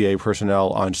for VA personnel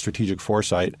on strategic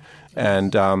foresight.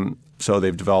 And so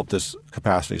they've developed this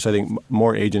capacity. So I think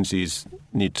more agencies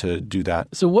need to do that.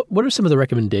 So what are some of the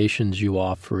recommendations you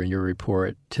offer in your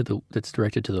report that's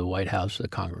directed to the White House or the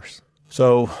Congress?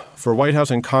 So for White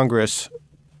House and Congress,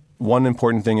 one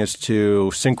important thing is to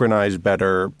synchronize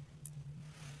better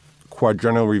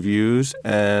quadrennial reviews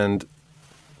and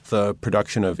the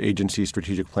production of agency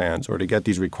strategic plans, or to get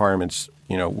these requirements,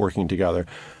 working together.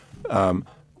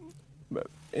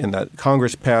 In that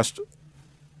Congress passed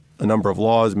a number of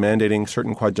laws mandating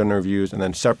certain quadrennial reviews, and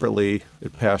then separately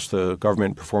it passed the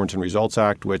Government Performance and Results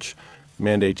Act, which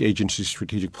mandates agency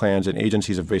strategic plans, and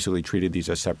agencies have basically treated these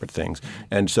as separate things.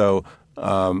 And so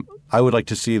I would like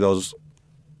to see those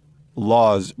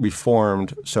laws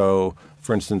reformed. So,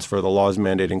 for instance, for the laws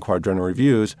mandating quadrennial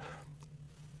reviews,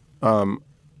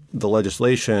 the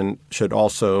legislation should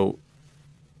also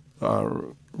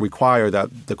require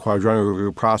that the quadrennial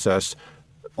review process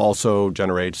also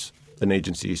generates an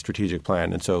agency strategic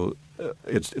plan. And so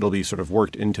it'll be sort of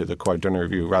worked into the quadrennial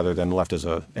review rather than left as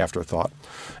an afterthought.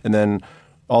 And then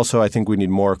also I think we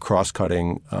need more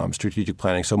cross-cutting strategic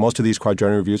planning. So most of these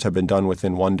quadrennial reviews have been done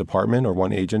within one department or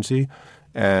one agency.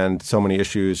 And so many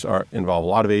issues involve a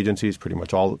lot of agencies. Pretty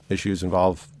much all issues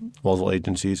involve multiple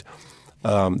agencies.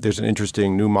 There's an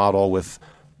interesting new model with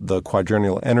the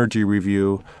Quadrennial Energy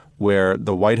Review where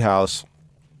the White House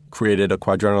created a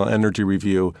Quadrennial Energy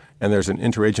Review, and there's an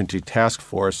interagency task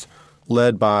force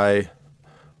led by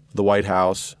the White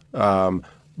House,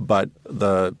 but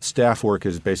the staff work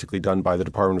is basically done by the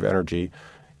Department of Energy.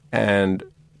 And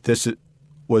this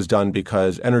was done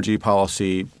because energy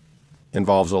policy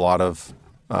involves a lot of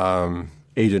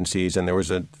agencies, and there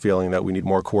was a feeling that we need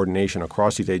more coordination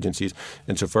across these agencies.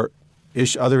 And so for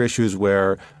other issues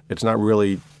where it's not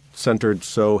really centered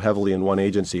so heavily in one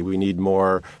agency, we need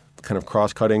more kind of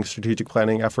cross-cutting strategic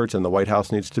planning efforts, and the White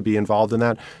House needs to be involved in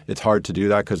that. It's hard to do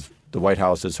that because the White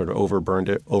House is sort of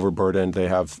overburdened. They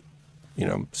have,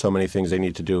 so many things they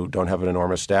need to do, don't have an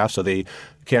enormous staff, so they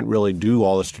can't really do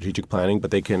all the strategic planning,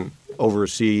 but they can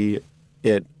oversee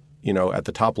it, at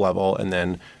the top level, and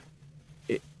then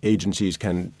agencies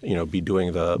can, be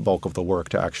doing the bulk of the work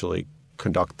to actually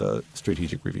conduct the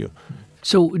strategic review.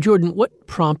 So, Jordan, what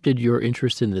prompted your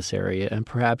interest in this area? And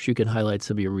perhaps you can highlight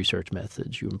some of your research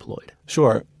methods you employed.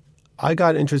 Sure. I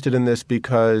got interested in this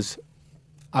because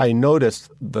I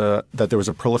noticed that there was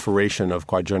a proliferation of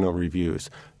quadrennial reviews.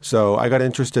 So I got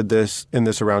interested in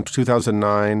this around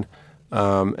 2009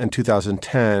 and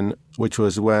 2010, which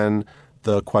was when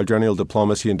the Quadrennial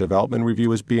Diplomacy and Development Review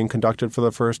was being conducted for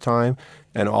the first time,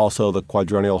 and also the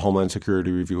Quadrennial Homeland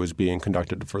Security Review was being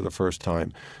conducted for the first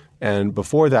time. And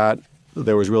before that,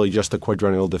 there was really just the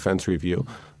Quadrennial Defense Review.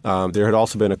 There had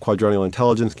also been a Quadrennial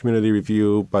Intelligence Community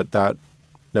Review, but that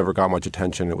never got much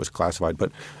attention. It was classified.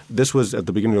 But this was at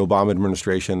the beginning of the Obama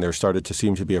administration. There started to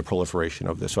seem to be a proliferation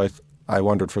of this. So I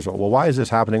wondered, first of all, well, why is this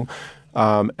happening?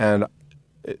 And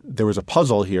there was a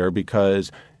puzzle here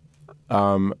because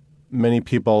many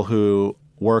people who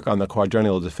work on the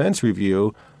Quadrennial Defense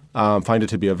Review find it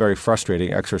to be a very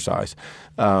frustrating exercise.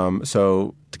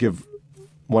 So to give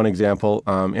one example,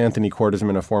 Anthony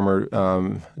Quarterman, a former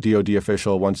DOD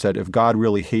official, once said, if God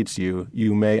really hates you,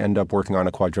 you may end up working on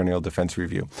a Quadrennial Defense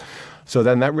Review. So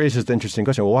then that raises the interesting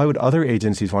question, well, why would other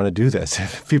agencies want to do this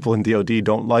if people in DOD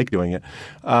don't like doing it?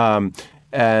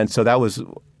 And so that was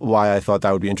why I thought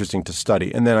that would be interesting to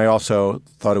study. And then I also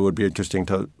thought it would be interesting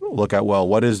to look at, well,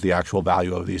 what is the actual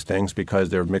value of these things? Because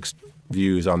there are mixed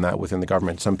views on that within the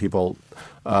government. Some people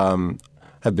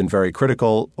have been very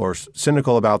critical or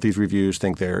cynical about these reviews,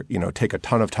 think they're, take a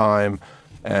ton of time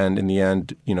and in the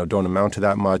end, don't amount to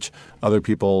that much. Other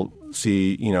people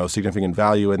see, significant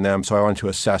value in them. So I wanted to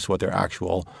assess what their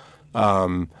actual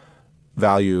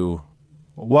value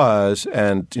was.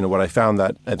 And, what I found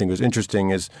that I think was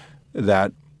interesting is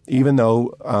that even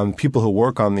though people who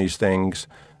work on these things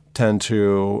tend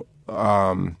to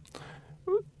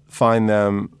find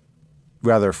them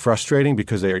rather frustrating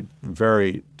because they are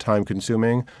very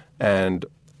time-consuming, and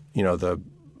the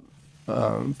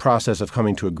process of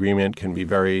coming to agreement can be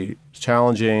very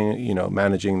challenging.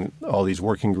 Managing all these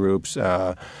working groups,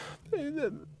 the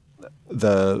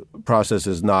process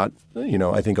is not,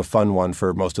 I think a fun one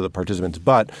for most of the participants.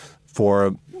 But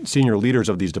for senior leaders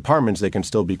of these departments, they can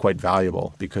still be quite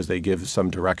valuable because they give some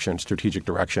direction, strategic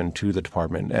direction to the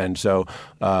department. And so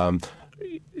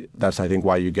that's, I think,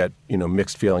 why you get,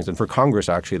 mixed feelings. And for Congress,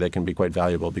 actually, they can be quite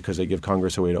valuable because they give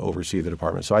Congress a way to oversee the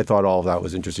department. So I thought all of that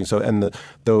was interesting. So, and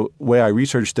the way I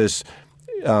researched this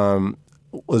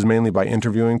was mainly by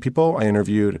interviewing people. I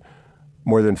interviewed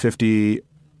more than 50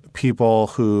 people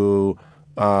who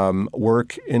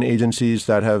work in agencies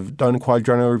that have done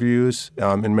quadrennial reviews.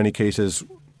 In many cases,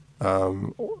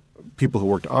 people who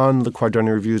worked on the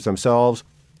quadrennial reviews themselves,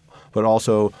 but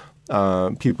also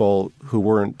people who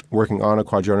weren't working on a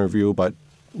quadrennial review but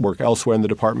work elsewhere in the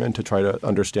department to try to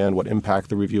understand what impact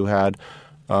the review had.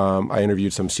 I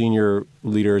interviewed some senior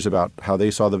leaders about how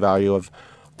they saw the value of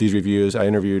these reviews. I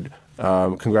interviewed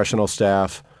congressional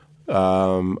staff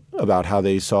about how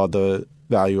they saw the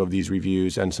value of these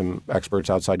reviews, and some experts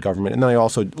outside government. And then I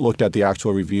also looked at the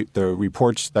actual review, the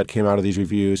reports that came out of these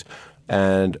reviews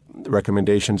and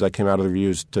recommendations that came out of the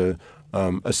reviews to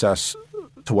assess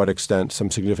to what extent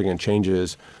some significant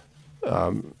changes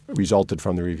resulted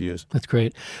from the reviews. That's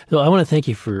great. So I want to thank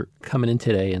you for coming in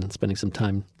today and spending some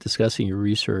time discussing your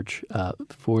research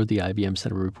for the IBM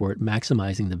Center report,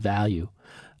 Maximizing the Value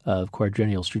of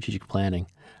Quadrennial Strategic Planning.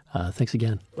 Thanks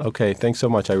again. Okay, thanks so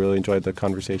much. I really enjoyed the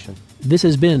conversation. This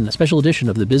has been a special edition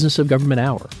of the Business of Government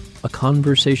Hour, a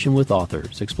conversation with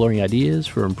authors exploring ideas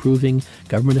for improving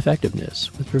government effectiveness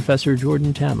with Professor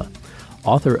Jordan Tama,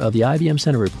 author of the IBM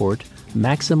Center report,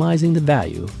 Maximizing the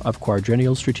Value of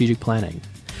Quadrennial Strategic Planning.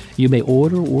 You may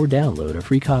order or download a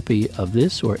free copy of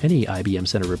this or any IBM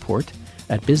Center report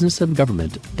at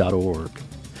businessofgovernment.org.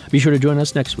 Be sure to join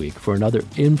us next week for another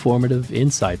informative,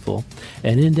 insightful,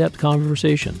 and in-depth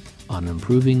conversation on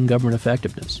improving government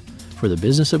effectiveness. For the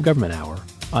Business of Government Hour,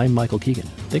 I'm Michael Keegan.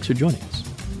 Thanks for joining us.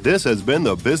 This has been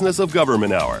the Business of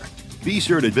Government Hour. Be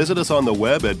sure to visit us on the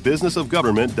web at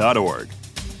businessofgovernment.org.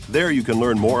 There you can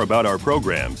learn more about our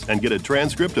programs and get a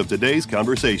transcript of today's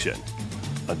conversation.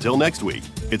 Until next week,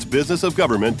 it's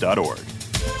businessofgovernment.org.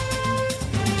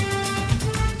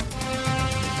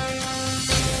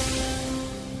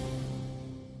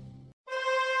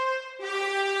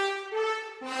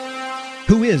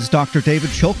 Who is Dr. David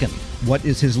Shulkin? What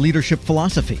is his leadership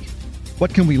philosophy?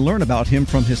 What can we learn about him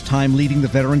from his time leading the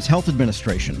Veterans Health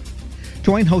Administration?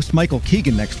 Join host Michael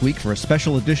Keegan next week for a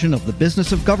special edition of the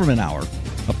Business of Government Hour,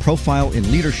 a profile in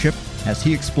leadership as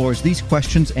he explores these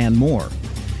questions and more.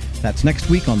 That's next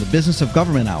week on the Business of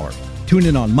Government Hour. Tune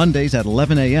in on Mondays at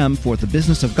 11 a.m. for the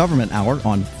Business of Government Hour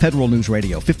on Federal News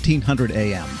Radio, 1500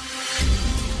 a.m.